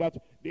 That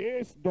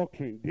this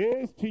doctrine,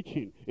 this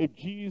teaching, if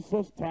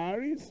Jesus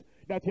tarries,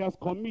 that he has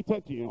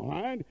committed to your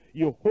hand,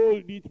 you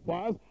hold it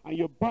fast and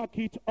you back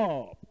it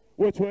up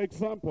with your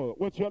example,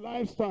 with your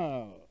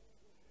lifestyle.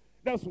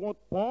 That's what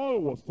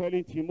Paul was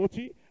telling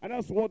Timothy, and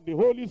that's what the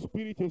Holy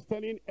Spirit is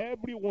telling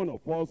every one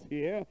of us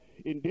here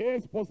in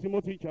this 1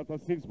 Timothy chapter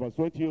 6 verse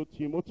 20,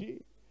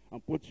 Timothy,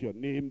 and put your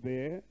name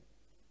there.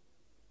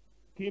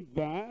 Keep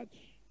that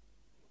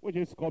which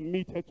is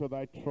committed to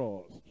thy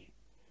trust,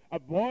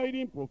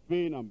 avoiding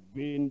profane and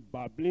vain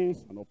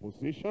babblings and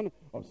opposition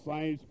of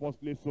signs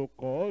falsely so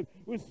called,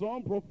 which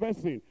some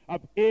professing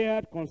have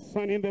erred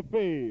concerning the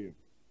faith.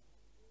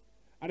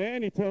 And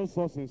then he tells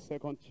us in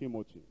 2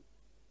 Timothy.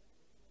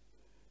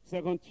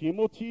 2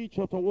 Timothy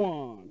chapter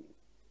 1.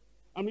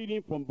 I'm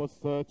reading from verse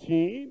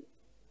 13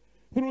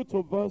 through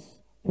to verse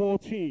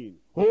 14.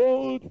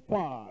 Hold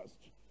fast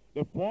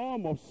the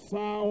form of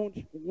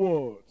sound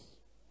words.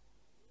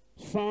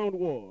 Sound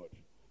word.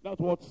 That's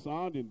what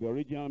sound in the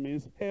original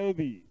means.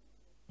 Healthy.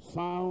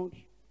 Sound,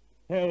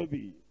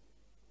 healthy.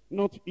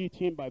 Not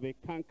eaten by the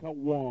canker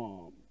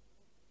worm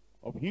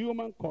of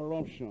human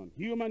corruption,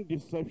 human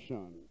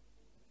deception.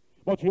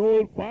 But you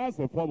hold fast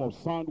the form of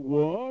sound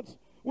words,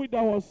 which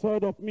thou hast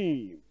heard of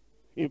me,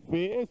 in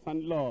faith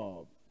and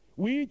love,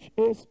 which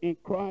is in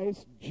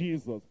Christ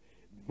Jesus.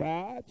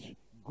 That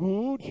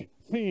good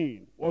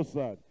thing. What's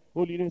that?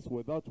 Holiness,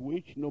 without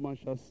which no man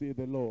shall see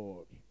the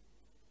Lord.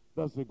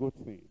 That's a good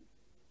thing.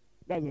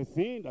 That's a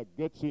thing that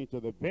gets you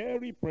into the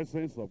very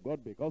presence of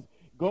God, because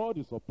God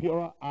is of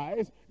purer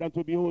eyes than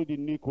to behold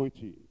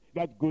iniquity.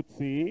 That good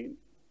thing,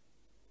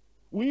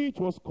 which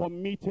was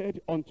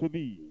committed unto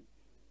thee,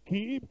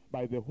 keep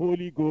by the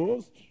Holy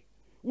Ghost,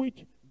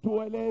 which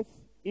dwelleth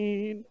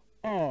in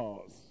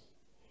us.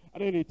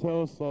 And then he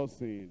tells us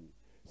in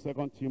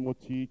 2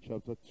 Timothy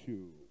chapter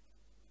 2,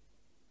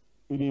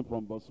 reading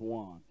from verse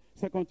 1.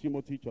 2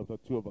 Timothy chapter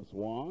 2 verse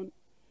 1.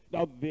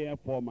 Thou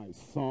therefore, my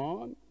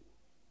son,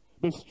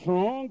 be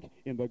strong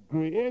in the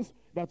grace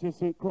that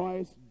is in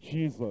Christ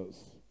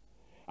Jesus.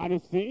 And the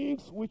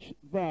things which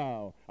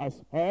thou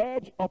hast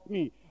heard of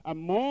me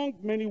among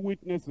many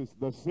witnesses,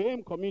 the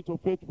same commit to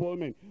faithful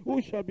men,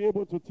 who shall be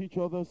able to teach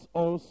others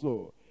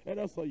also. And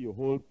that's how you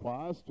hold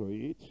fast to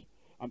it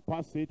and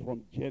pass it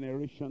from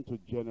generation to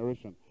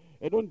generation.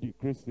 And don't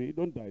decrease it,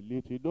 don't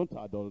dilute it, don't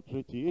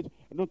adulterate it,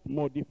 don't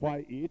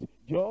modify it.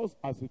 Just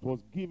as it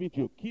was given to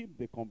you, keep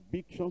the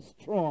conviction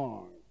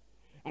strong.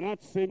 And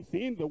that same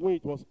thing, the way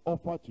it was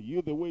offered to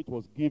you, the way it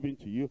was given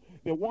to you,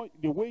 the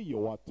way you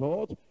were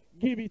taught,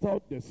 give it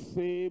out the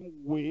same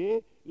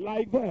way,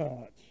 like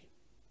that.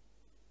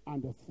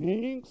 And the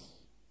things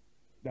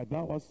that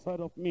thou hast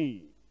heard of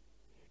me,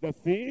 the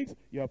things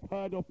you have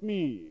heard of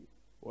me.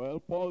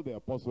 Well, Paul the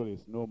apostle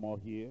is no more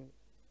here.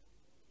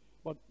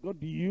 But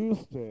God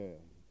used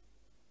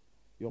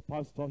your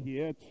pastor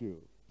here to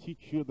teach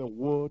you the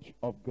word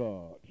of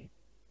God.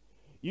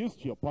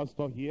 Used your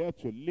pastor here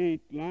to lay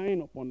it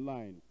line upon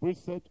line,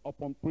 precept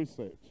upon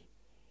precept.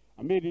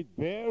 I made it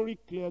very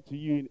clear to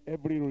you in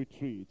every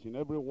retreat, in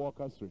every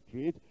workers'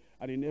 retreat,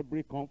 and in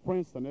every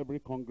conference and every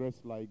congress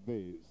like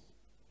this.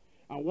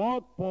 And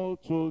what Paul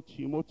told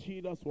Timothy,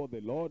 that's what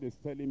the Lord is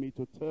telling me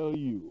to tell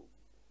you.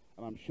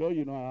 And I'm sure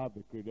you know I have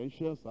the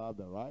credentials, I have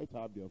the right,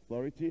 I have the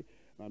authority,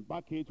 and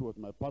back it with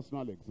my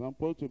personal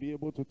example to be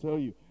able to tell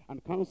you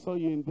and counsel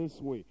you in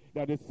this way,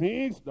 that the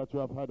things that you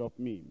have heard of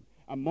me,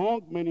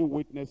 among many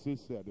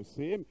witnesses are the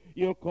same,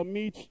 you'll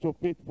commit to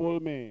faithful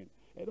men.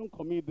 I don't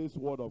commit this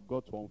word of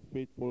God to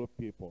unfaithful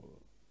people,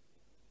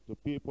 to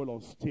people,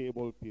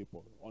 unstable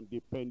people,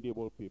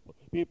 undependable people,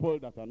 people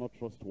that are not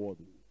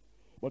trustworthy.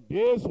 But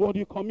this what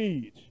you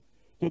commit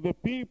to the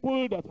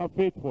people that are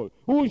faithful,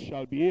 who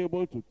shall be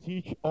able to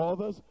teach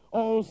others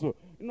also.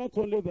 Not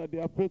only that they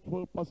are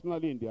faithful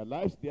personally in their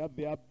lives, they have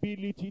the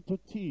ability to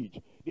teach.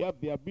 They have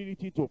the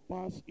ability to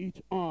pass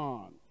it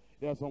on.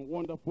 There are some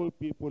wonderful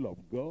people of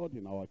God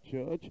in our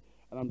church,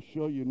 and I'm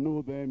sure you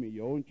know them in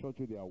your own church.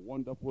 They are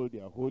wonderful, they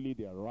are holy,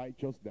 they are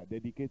righteous, they are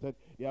dedicated.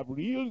 They have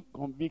real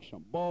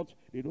conviction, but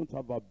they don't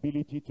have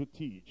ability to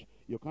teach.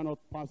 You cannot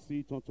pass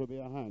it onto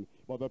their hand.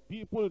 But the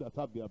people that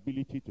have the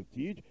ability to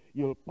teach,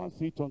 you'll pass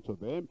it onto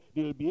them.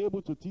 They'll be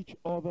able to teach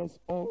others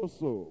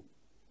also.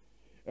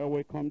 And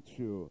we come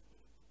to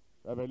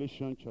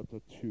Revelation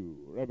chapter 2.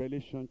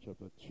 Revelation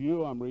chapter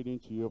 2, I'm reading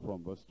to you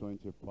from verse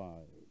 25.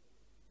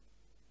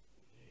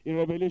 In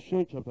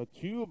Revelation chapter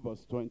 2,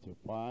 verse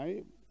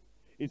 25,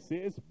 it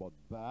says, but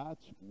that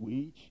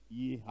which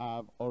ye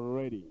have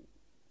already,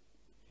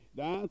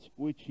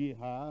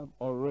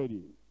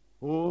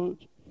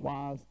 hold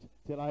fast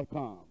till I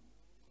come.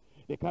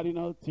 The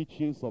cardinal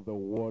teachings of the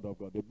Word of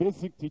God, the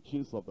basic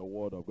teachings of the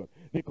Word of God,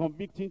 the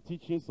convicting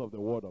teachings of the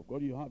Word of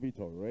God, you have it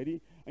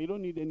already, and you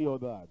don't need any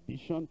other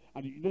addition,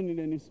 and you don't need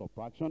any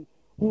subtraction.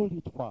 Hold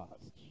it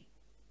fast.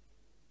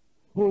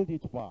 Hold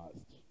it fast.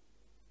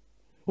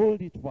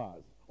 Hold it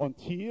fast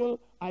until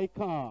I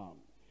come.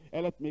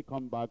 And let me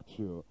come back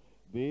to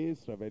this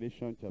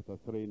Revelation chapter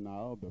 3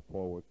 now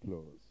before we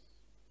close.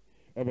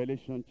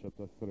 Revelation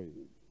chapter 3.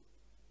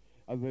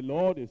 As the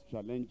Lord is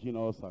challenging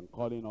us and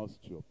calling us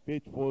to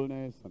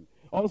faithfulness, and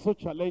also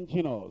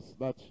challenging us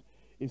that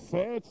He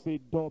sets a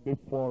door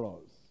before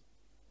us.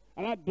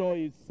 And that door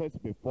is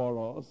set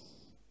before us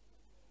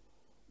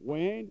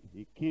when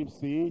He keeps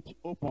it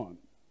open.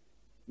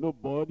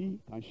 Nobody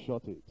can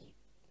shut it.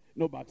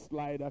 No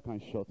backslider can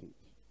shut it.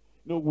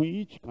 No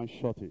witch can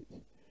shut it.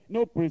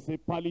 No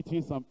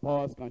principalities and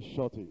powers can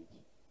shut it.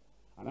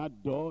 And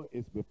that door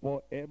is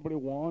before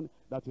everyone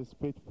that is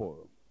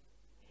faithful.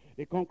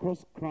 The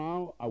conqueror's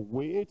crown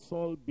awaits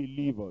all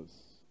believers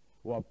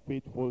who are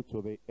faithful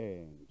to the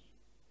end.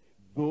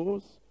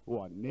 Those who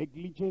are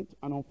negligent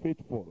and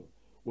unfaithful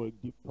will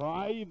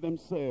deprive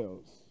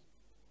themselves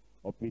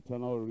of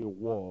eternal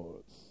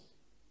rewards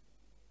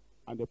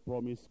and the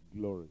promised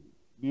glory.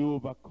 The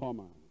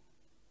overcomer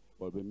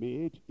will be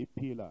made a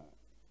pillar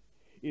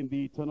in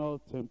the eternal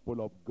temple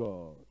of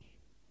God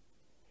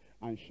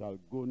and shall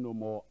go no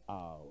more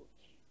out.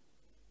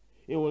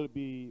 It will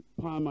be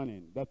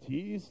permanent. That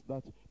is,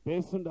 that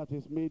person that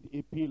is made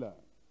a pillar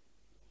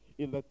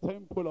in the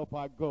temple of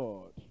our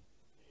God,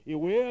 it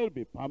will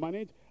be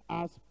permanent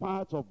as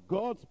part of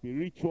God's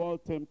spiritual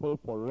temple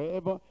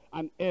forever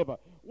and ever.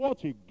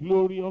 What a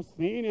glorious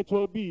thing it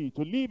will be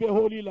to live a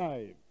holy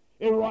life,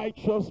 a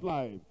righteous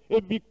life, a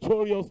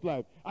victorious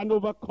life, an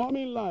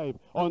overcoming life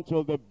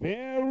until the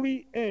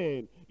very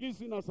end.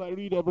 Listen as I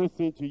read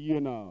everything to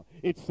you now.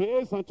 It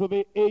says, unto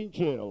the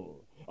angel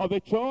of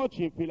the church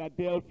in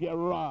Philadelphia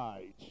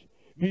write,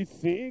 these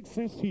things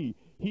is he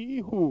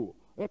who,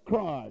 the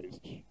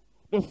Christ,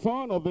 the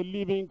Son of the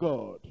living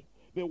God,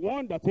 the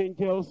one that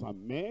angels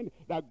and men,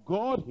 that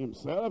God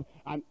himself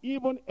and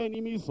even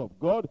enemies of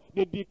God,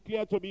 they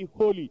declare to be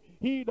holy.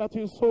 He that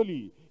is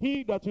holy,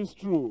 he that is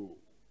true,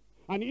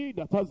 and he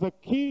that has the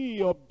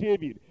key of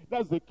David,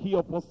 that's the key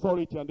of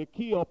authority and the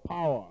key of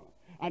power,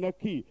 and a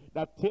key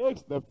that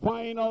takes the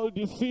final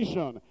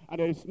decision. And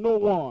there is no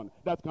one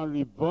that can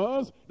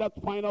reverse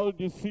that final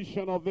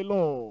decision of the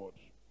Lord.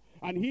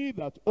 And he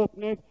that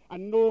openeth,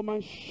 and no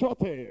man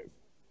shutteth.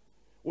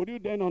 Would you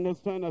then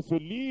understand, as you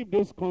leave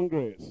this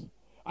Congress,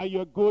 and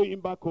you're going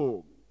back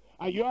home,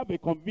 and you have a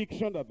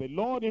conviction that the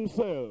Lord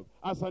himself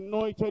has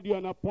anointed you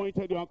and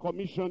appointed you and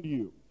commissioned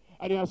you,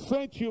 and he has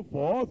sent you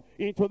forth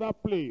into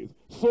that place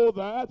so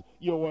that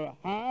you will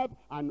have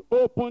an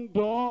open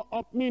door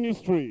of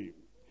ministry.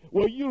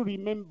 Will you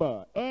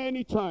remember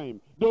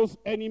anytime those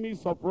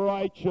enemies of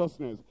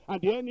righteousness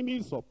and the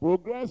enemies of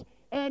progress,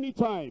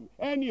 anytime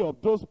any of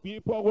those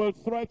people will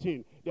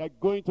threaten, they are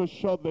going to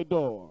shut the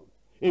door.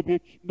 If you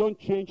don't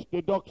change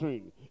the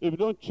doctrine, if you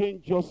don't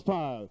change your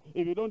style,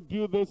 if you don't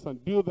do this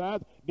and do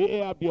that, they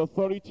have the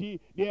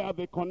authority, they have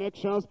the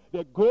connections,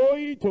 they're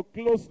going to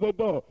close the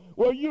door.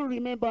 Will you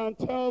remember and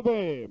tell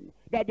them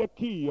that the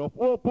key of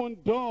open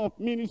door of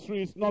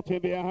ministry is not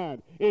in their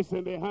hand, it's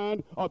in the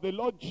hand of the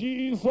Lord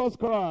Jesus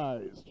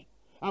Christ.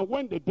 And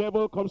when the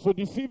devil comes to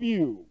deceive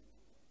you,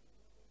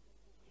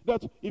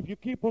 that if you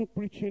keep on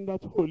preaching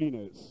that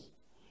holiness,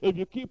 if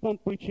you keep on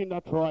preaching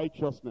that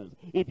righteousness,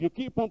 if you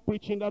keep on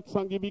preaching that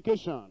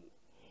sanctification,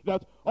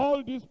 that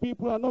all these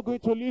people are not going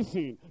to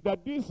listen,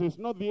 that this is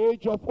not the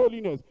age of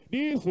holiness,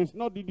 this is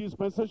not the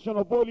dispensation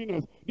of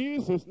holiness,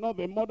 this is not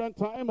the modern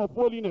time of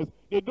holiness,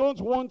 they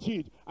don't want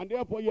it, and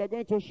therefore you are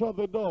going to shut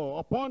the door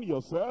upon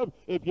yourself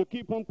if you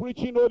keep on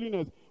preaching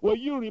holiness. Will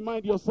you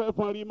remind yourself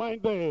and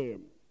remind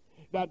them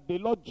that the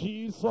Lord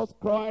Jesus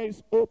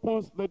Christ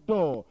opens the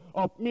door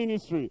of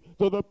ministry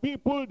to the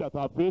people that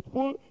are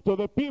faithful, to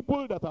the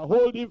people that are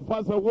holding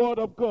fast the word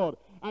of God.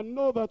 And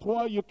know that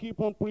while you keep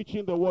on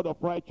preaching the word of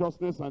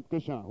righteousness and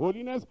Christian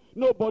holiness,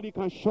 nobody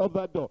can shut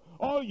that door.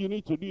 All you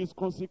need to do is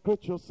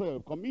consecrate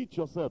yourself, commit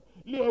yourself,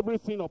 lay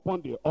everything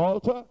upon the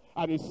altar.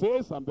 And it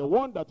says, I'm the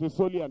one that is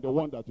holy and the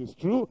one that is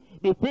true.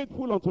 Be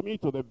faithful unto me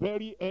to the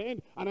very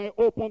end, and I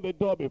open the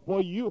door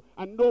before you,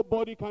 and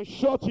nobody can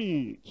shut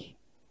it.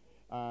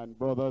 And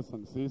brothers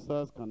and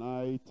sisters, can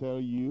I tell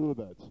you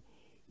that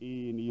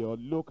in your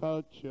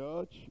local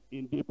church,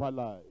 in Deeper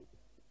Life,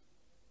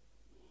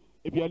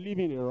 if you are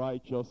living a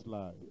righteous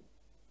life,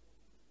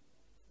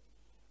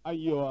 and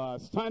you are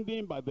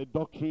standing by the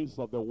doctrines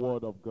of the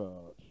Word of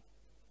God,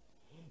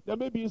 there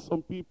may be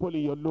some people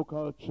in your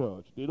local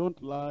church, they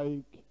don't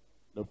like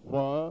the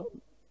firm,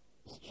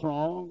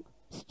 strong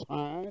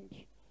stand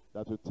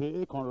that you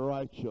take on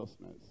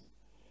righteousness.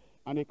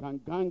 And they can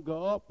gang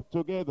up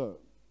together.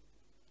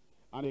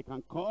 And they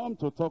can come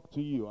to talk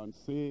to you and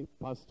say,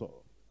 Pastor,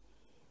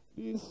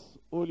 this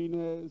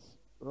holiness,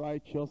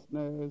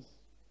 righteousness,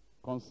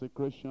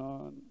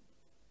 consecration,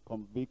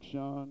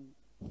 conviction,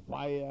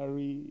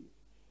 fiery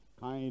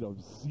kind of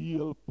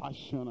zeal,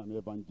 passion, and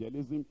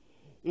evangelism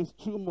is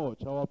too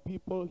much. Our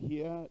people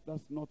here,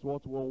 that's not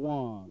what we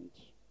want.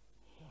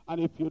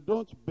 And if you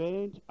don't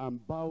bend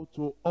and bow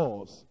to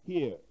us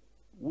here,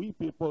 we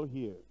people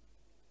here,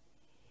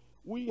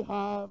 we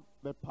have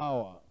the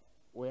power,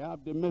 we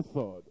have the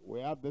method,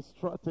 we have the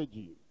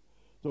strategy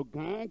to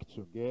gang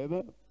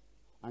together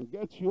and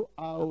get you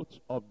out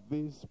of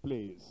this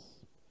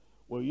place.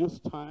 Will you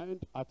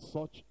stand at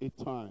such a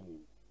time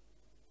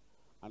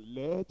and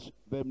let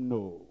them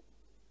know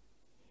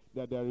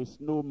that there is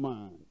no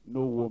man,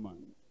 no woman,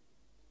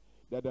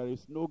 that there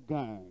is no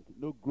gang,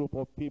 no group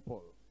of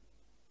people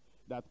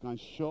that can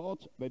shut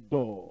the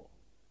door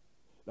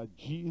that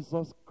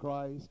Jesus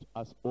Christ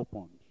has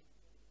opened?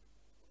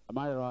 Am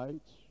I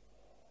right?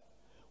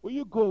 Will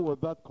you go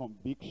with that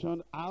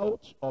conviction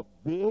out of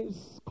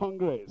this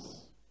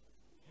Congress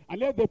and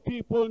let the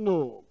people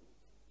know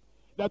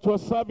that you are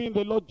serving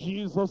the Lord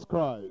Jesus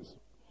Christ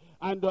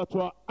and that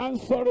you are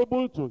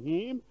answerable to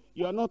him,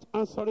 you are not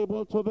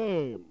answerable to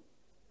them?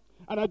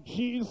 And that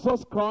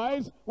Jesus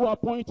Christ, who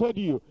appointed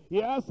you,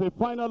 he has a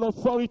final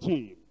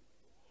authority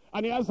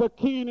and he has a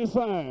key in his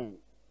hand.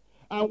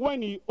 And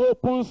when he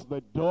opens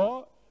the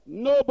door,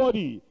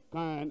 nobody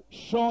can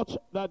shut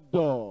that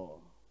door.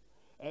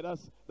 And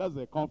that's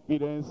the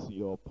confidence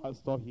your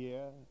pastor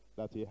here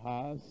that he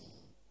has.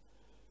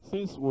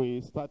 Since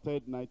we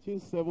started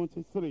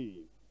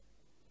 1973,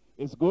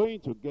 it's going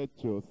to get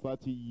to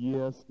 30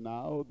 years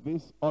now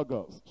this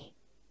August.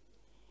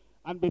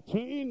 And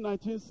between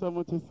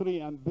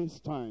 1973 and this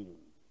time,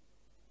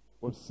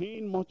 we've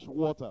seen much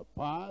water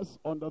pass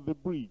under the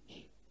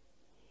bridge.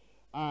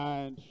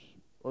 And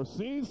we're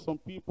seeing some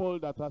people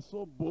that are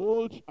so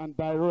bold and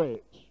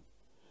direct.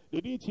 They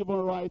didn't even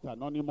write an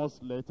anonymous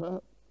letter.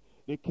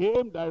 They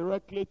came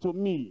directly to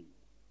me,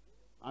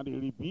 and they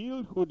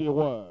revealed who they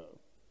were.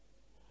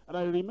 And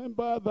I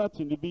remember that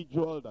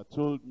individual that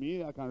told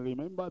me, I can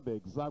remember the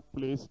exact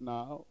place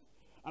now,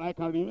 and I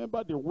can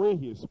remember the way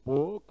he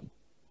spoke.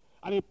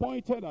 And he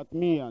pointed at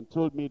me and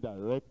told me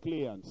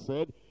directly and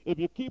said, if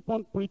you keep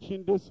on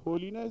preaching this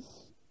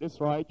holiness, this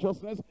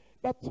righteousness,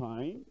 that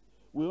time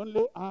we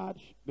only had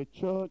the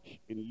church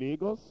in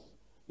Lagos,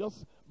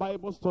 just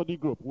Bible study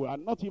group. We had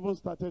not even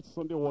started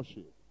Sunday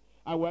worship.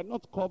 And we had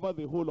not covered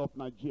the whole of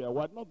Nigeria.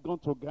 We had not gone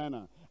to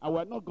Ghana. And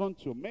we're not gone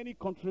to many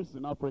countries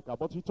in Africa,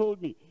 but he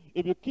told me,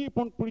 if you keep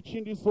on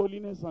preaching this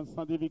holiness and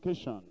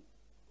sanctification,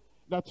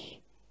 that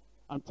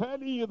I'm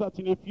telling you that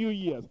in a few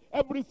years,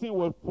 everything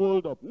will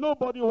fold up.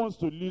 Nobody wants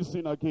to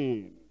listen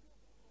again.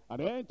 And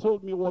then he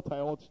told me what I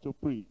ought to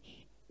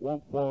preach.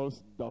 One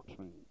false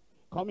doctrine,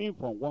 coming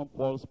from one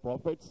false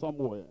prophet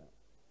somewhere.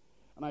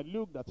 And I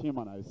looked at him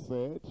and I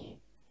said,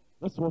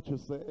 that's what you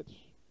said?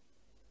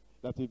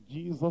 That if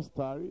Jesus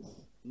tarries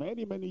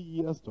many, many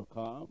years to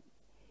come,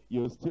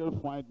 you'll still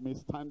find me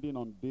standing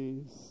on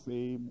this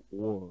same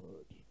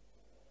word.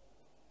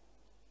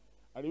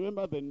 I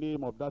remember the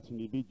name of that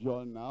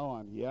individual now,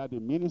 and he had a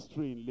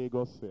ministry in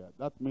Lagos here.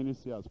 That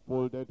ministry has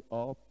folded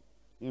up.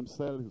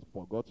 Himself is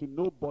forgotten.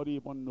 Nobody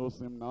even knows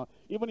him now.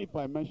 Even if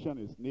I mention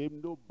his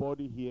name,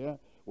 nobody here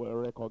will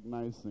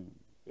recognize him.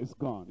 It's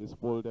gone. It's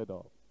folded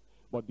up.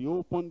 But the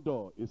open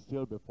door is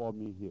still before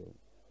me here.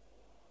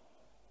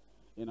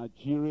 In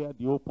Nigeria,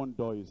 the open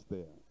door is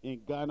there. In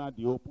Ghana,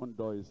 the open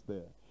door is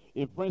there.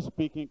 In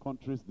French-speaking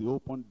countries, the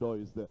open door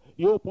is there.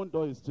 The open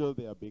door is still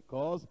there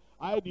because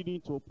I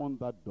didn't open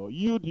that door.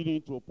 You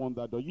didn't open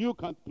that door. You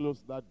can't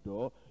close that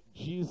door.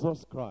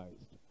 Jesus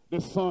Christ, the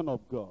Son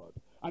of God,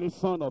 and the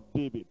Son of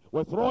David,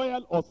 with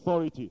royal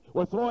authority,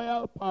 with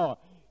royal power.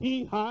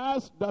 He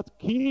has that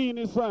key in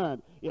his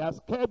hand. He has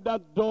kept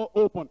that door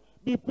open.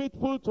 Be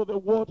faithful to the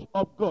word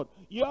of God.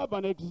 You have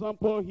an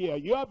example here.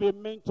 You have a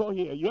mentor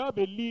here. You have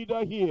a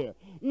leader here.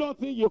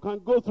 Nothing you can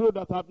go through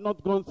that I've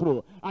not gone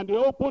through. And the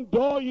open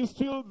door is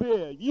still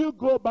there. You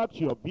go back to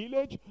your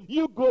village.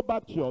 You go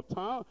back to your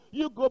town.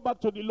 You go back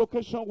to the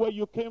location where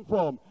you came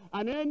from.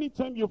 And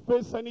anytime you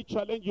face any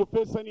challenge, you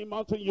face any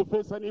mountain, you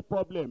face any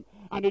problem,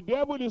 and the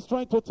devil is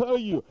trying to tell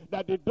you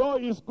that the door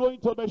is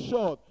going to be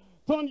shut,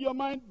 turn your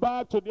mind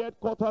back to the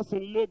headquarters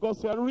in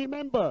Lagos and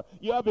remember,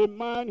 you have a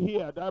man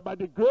here that by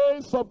the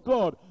grace of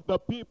God, the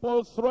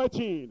people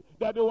threatened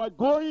that they were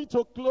going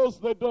to close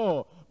the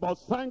door. But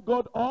thank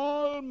God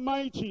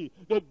Almighty,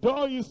 the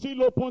door is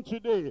still open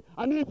today.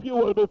 And if you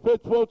will be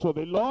faithful to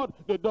the Lord,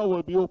 the door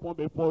will be open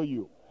before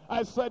you.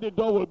 I said the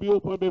door will be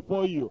open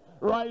before you.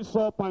 Rise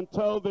up and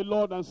tell the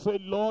Lord and say,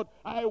 Lord,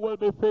 I will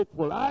be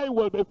faithful. I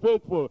will be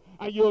faithful.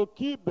 And you'll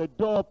keep the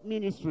door of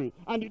ministry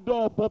and the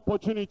door of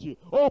opportunity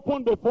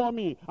open before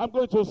me. I'm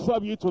going to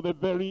serve you to the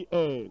very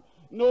end.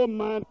 No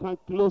man can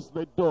close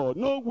the door.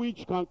 No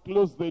witch can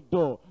close the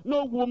door.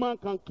 No woman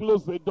can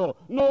close the door.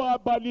 No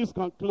herbalist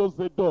can close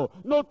the door.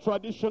 No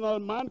traditional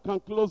man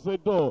can close the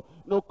door.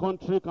 No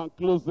country can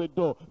close the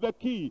door. The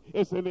key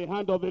is in the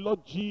hand of the Lord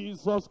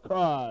Jesus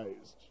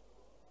Christ.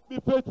 Be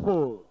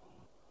faithful.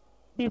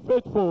 Be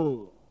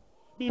faithful.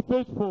 Be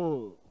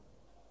faithful.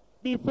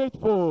 Be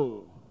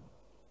faithful.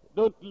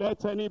 Don't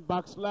let any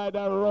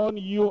backslider run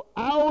you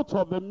out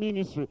of the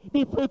ministry.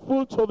 Be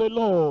faithful to the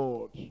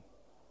Lord.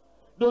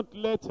 Don't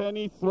let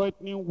any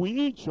threatening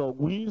witch or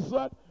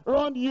wizard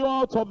run you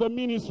out of the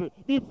ministry.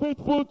 Be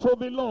faithful to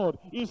the Lord.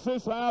 He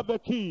says, I have the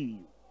key,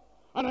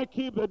 and I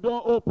keep the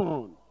door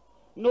open.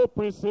 No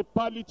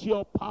principality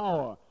or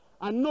power,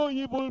 and no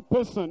evil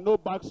person, no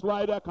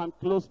backslider can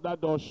close that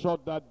door,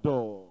 shut that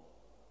door.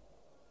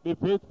 Be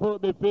faithful,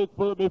 be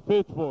faithful, be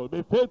faithful.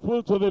 Be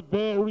faithful to the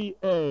very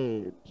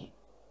end.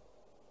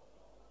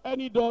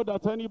 Any door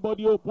that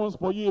anybody opens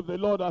for you, if the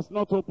Lord has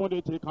not opened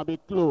it, it can be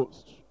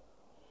closed.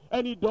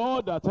 Any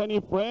door that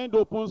any friend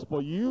opens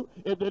for you,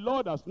 if the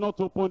Lord has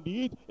not opened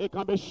it, it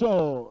can be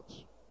shut.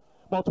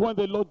 But when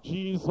the Lord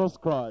Jesus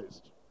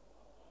Christ,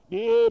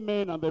 the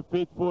Amen and the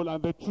faithful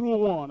and the true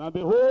one and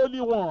the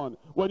Holy One,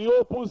 when he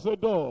opens the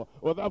door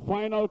with that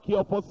final key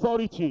of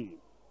authority,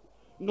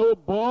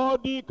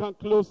 nobody can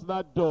close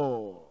that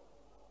door.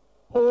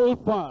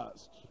 Hold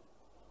fast.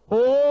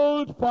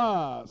 Hold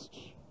fast.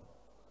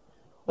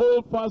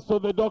 Hold fast to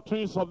the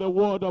doctrines of the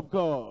Word of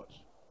God.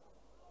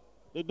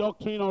 The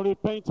doctrine of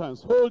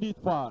repentance, hold it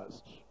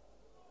fast.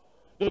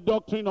 The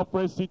doctrine of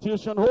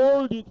restitution,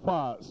 hold it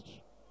fast.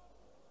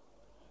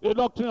 The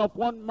doctrine of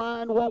one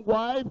man, one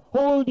wife,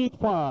 hold it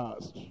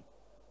fast.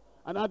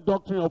 And that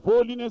doctrine of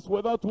holiness,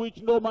 without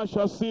which no man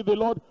shall see the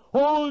Lord,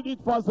 hold it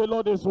fast. The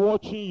Lord is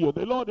watching you.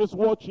 The Lord is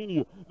watching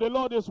you. The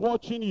Lord is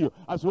watching you.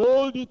 As you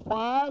hold it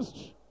fast,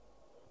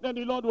 then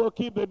the Lord will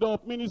keep the door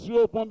of ministry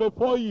open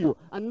before you,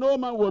 and no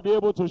man will be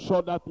able to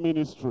shut that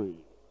ministry.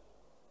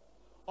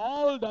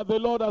 All that the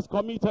Lord has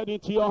committed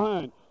into your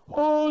hand,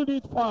 hold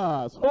it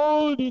fast,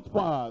 hold it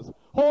fast,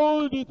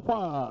 hold it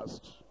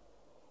fast.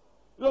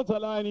 Don't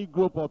allow any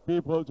group of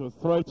people to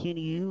threaten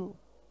you.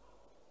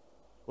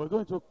 We're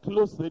going to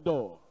close the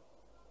door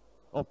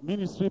of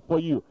ministry for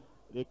you.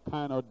 They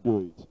cannot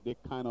do it. They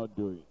cannot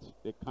do it.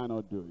 They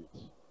cannot do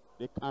it.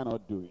 They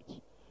cannot do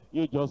it.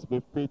 You just be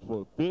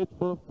faithful,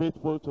 faithful,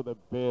 faithful to the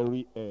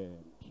very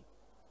end.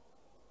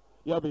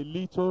 You have a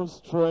little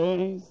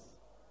strength,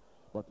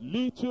 but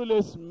little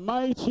is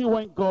mighty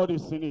when God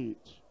is in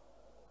it.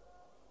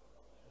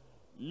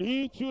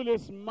 Little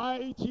is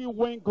mighty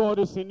when God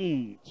is in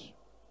it.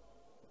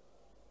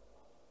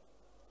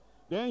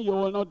 Then you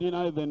will not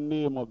deny the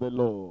name of the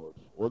Lord.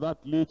 With that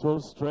little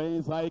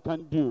strength I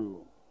can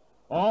do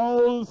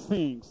all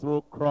things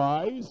through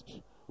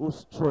Christ who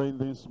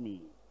strengthens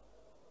me.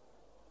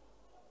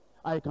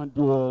 I can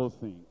do all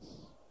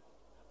things.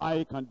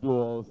 I can do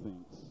all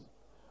things.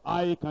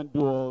 I can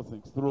do all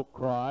things through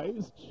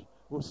Christ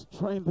who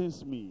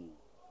strengthens me.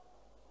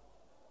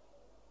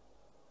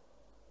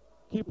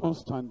 Keep on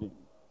standing.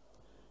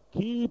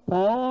 Keep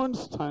on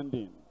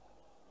standing.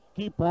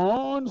 Keep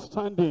on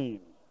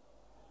standing.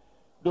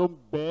 Don't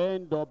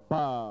bend or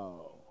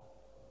bow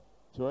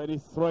to any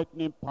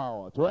threatening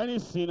power, to any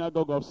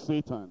synagogue of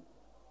Satan.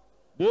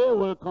 They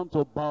will come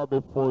to bow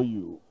before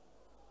you.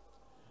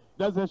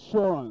 That's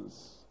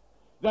assurance.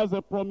 That's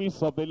the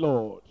promise of the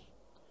Lord.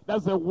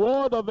 That's the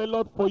word of the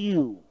Lord for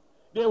you.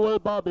 They will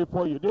bow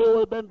before you. They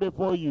will bend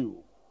before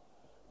you.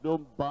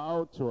 Don't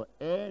bow to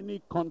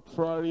any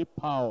contrary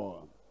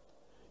power.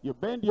 You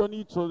bend your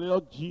knee to the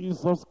Lord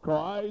Jesus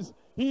Christ.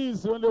 He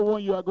is the only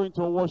one you are going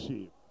to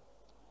worship.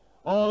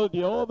 All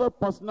the other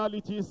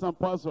personalities and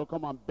powers will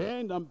come and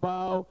bend and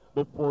bow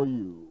before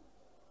you.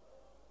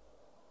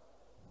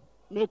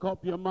 Make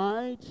up your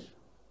mind.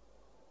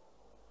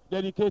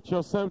 Dedicate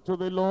yourself to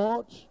the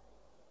Lord.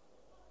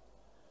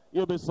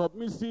 You'll be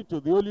submissive to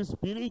the Holy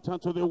Spirit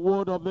and to the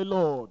word of the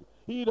Lord.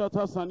 He that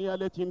has an ear,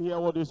 let him hear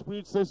what the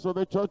Spirit says to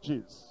the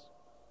churches.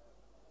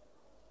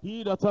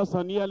 He that has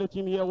an ear, let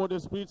him hear what the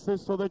Spirit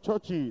says to the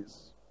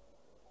churches.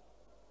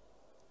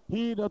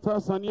 He that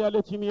has an ear,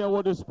 let him hear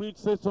what the Spirit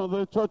says to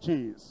the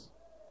churches.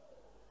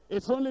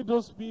 It's only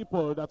those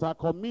people that are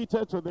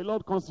committed to the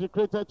Lord,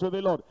 consecrated to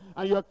the Lord,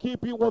 and you are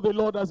keeping what the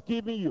Lord has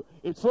given you.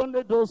 It's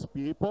only those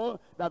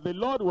people that the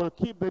Lord will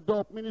keep the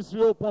door of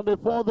ministry open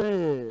before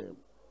them.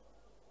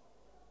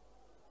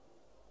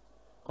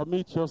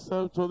 Commit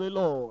yourself to the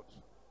Lord.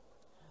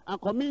 And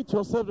commit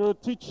yourself to the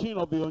teaching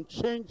of the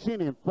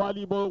unchanging,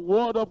 infallible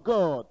word of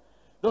God.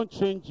 Don't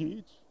change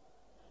it.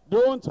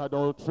 Don't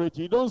adulterate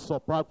it. Don't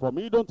subtract from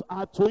it. Don't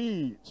add to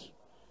it.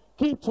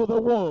 Keep to the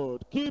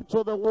word. Keep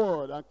to the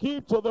word. And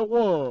keep to the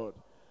word.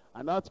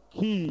 And that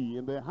key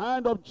in the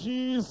hand of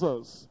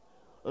Jesus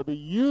will be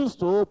used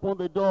to open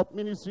the door of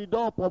ministry,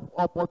 door of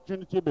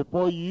opportunity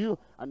before you.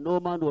 And no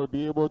man will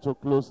be able to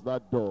close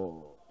that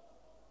door.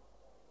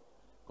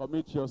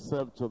 Commit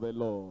yourself to the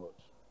Lord.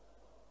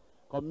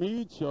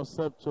 Commit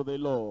yourself to the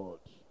Lord.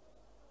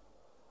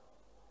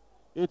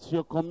 It's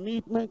your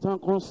commitment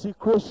and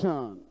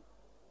consecration,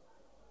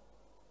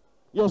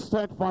 your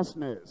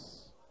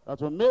steadfastness,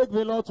 that will make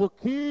the Lord to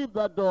keep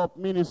that door of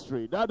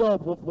ministry, that door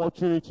of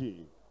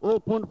opportunity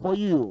open for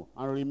you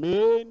and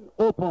remain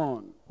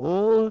open.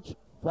 Hold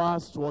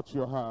fast what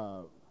you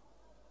have.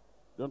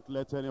 Don't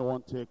let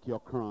anyone take your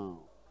crown.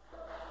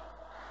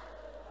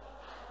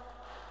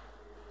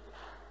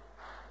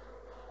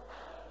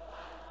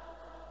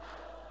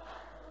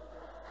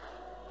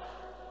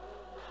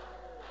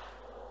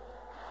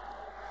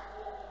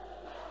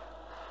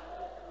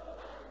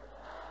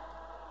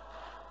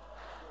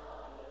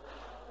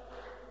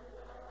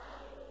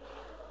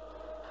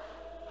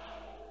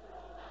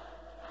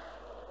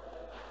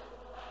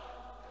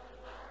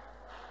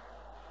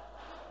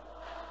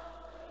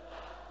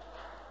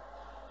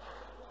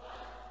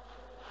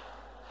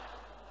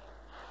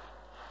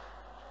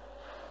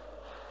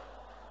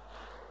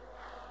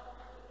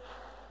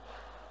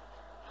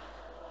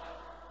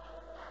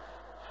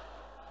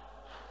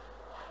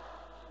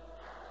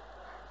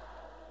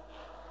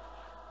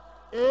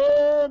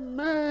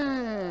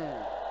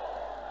 Amen.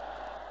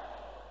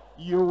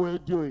 You will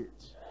do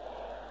it.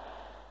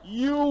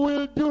 You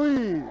will do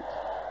it.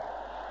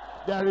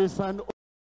 There is an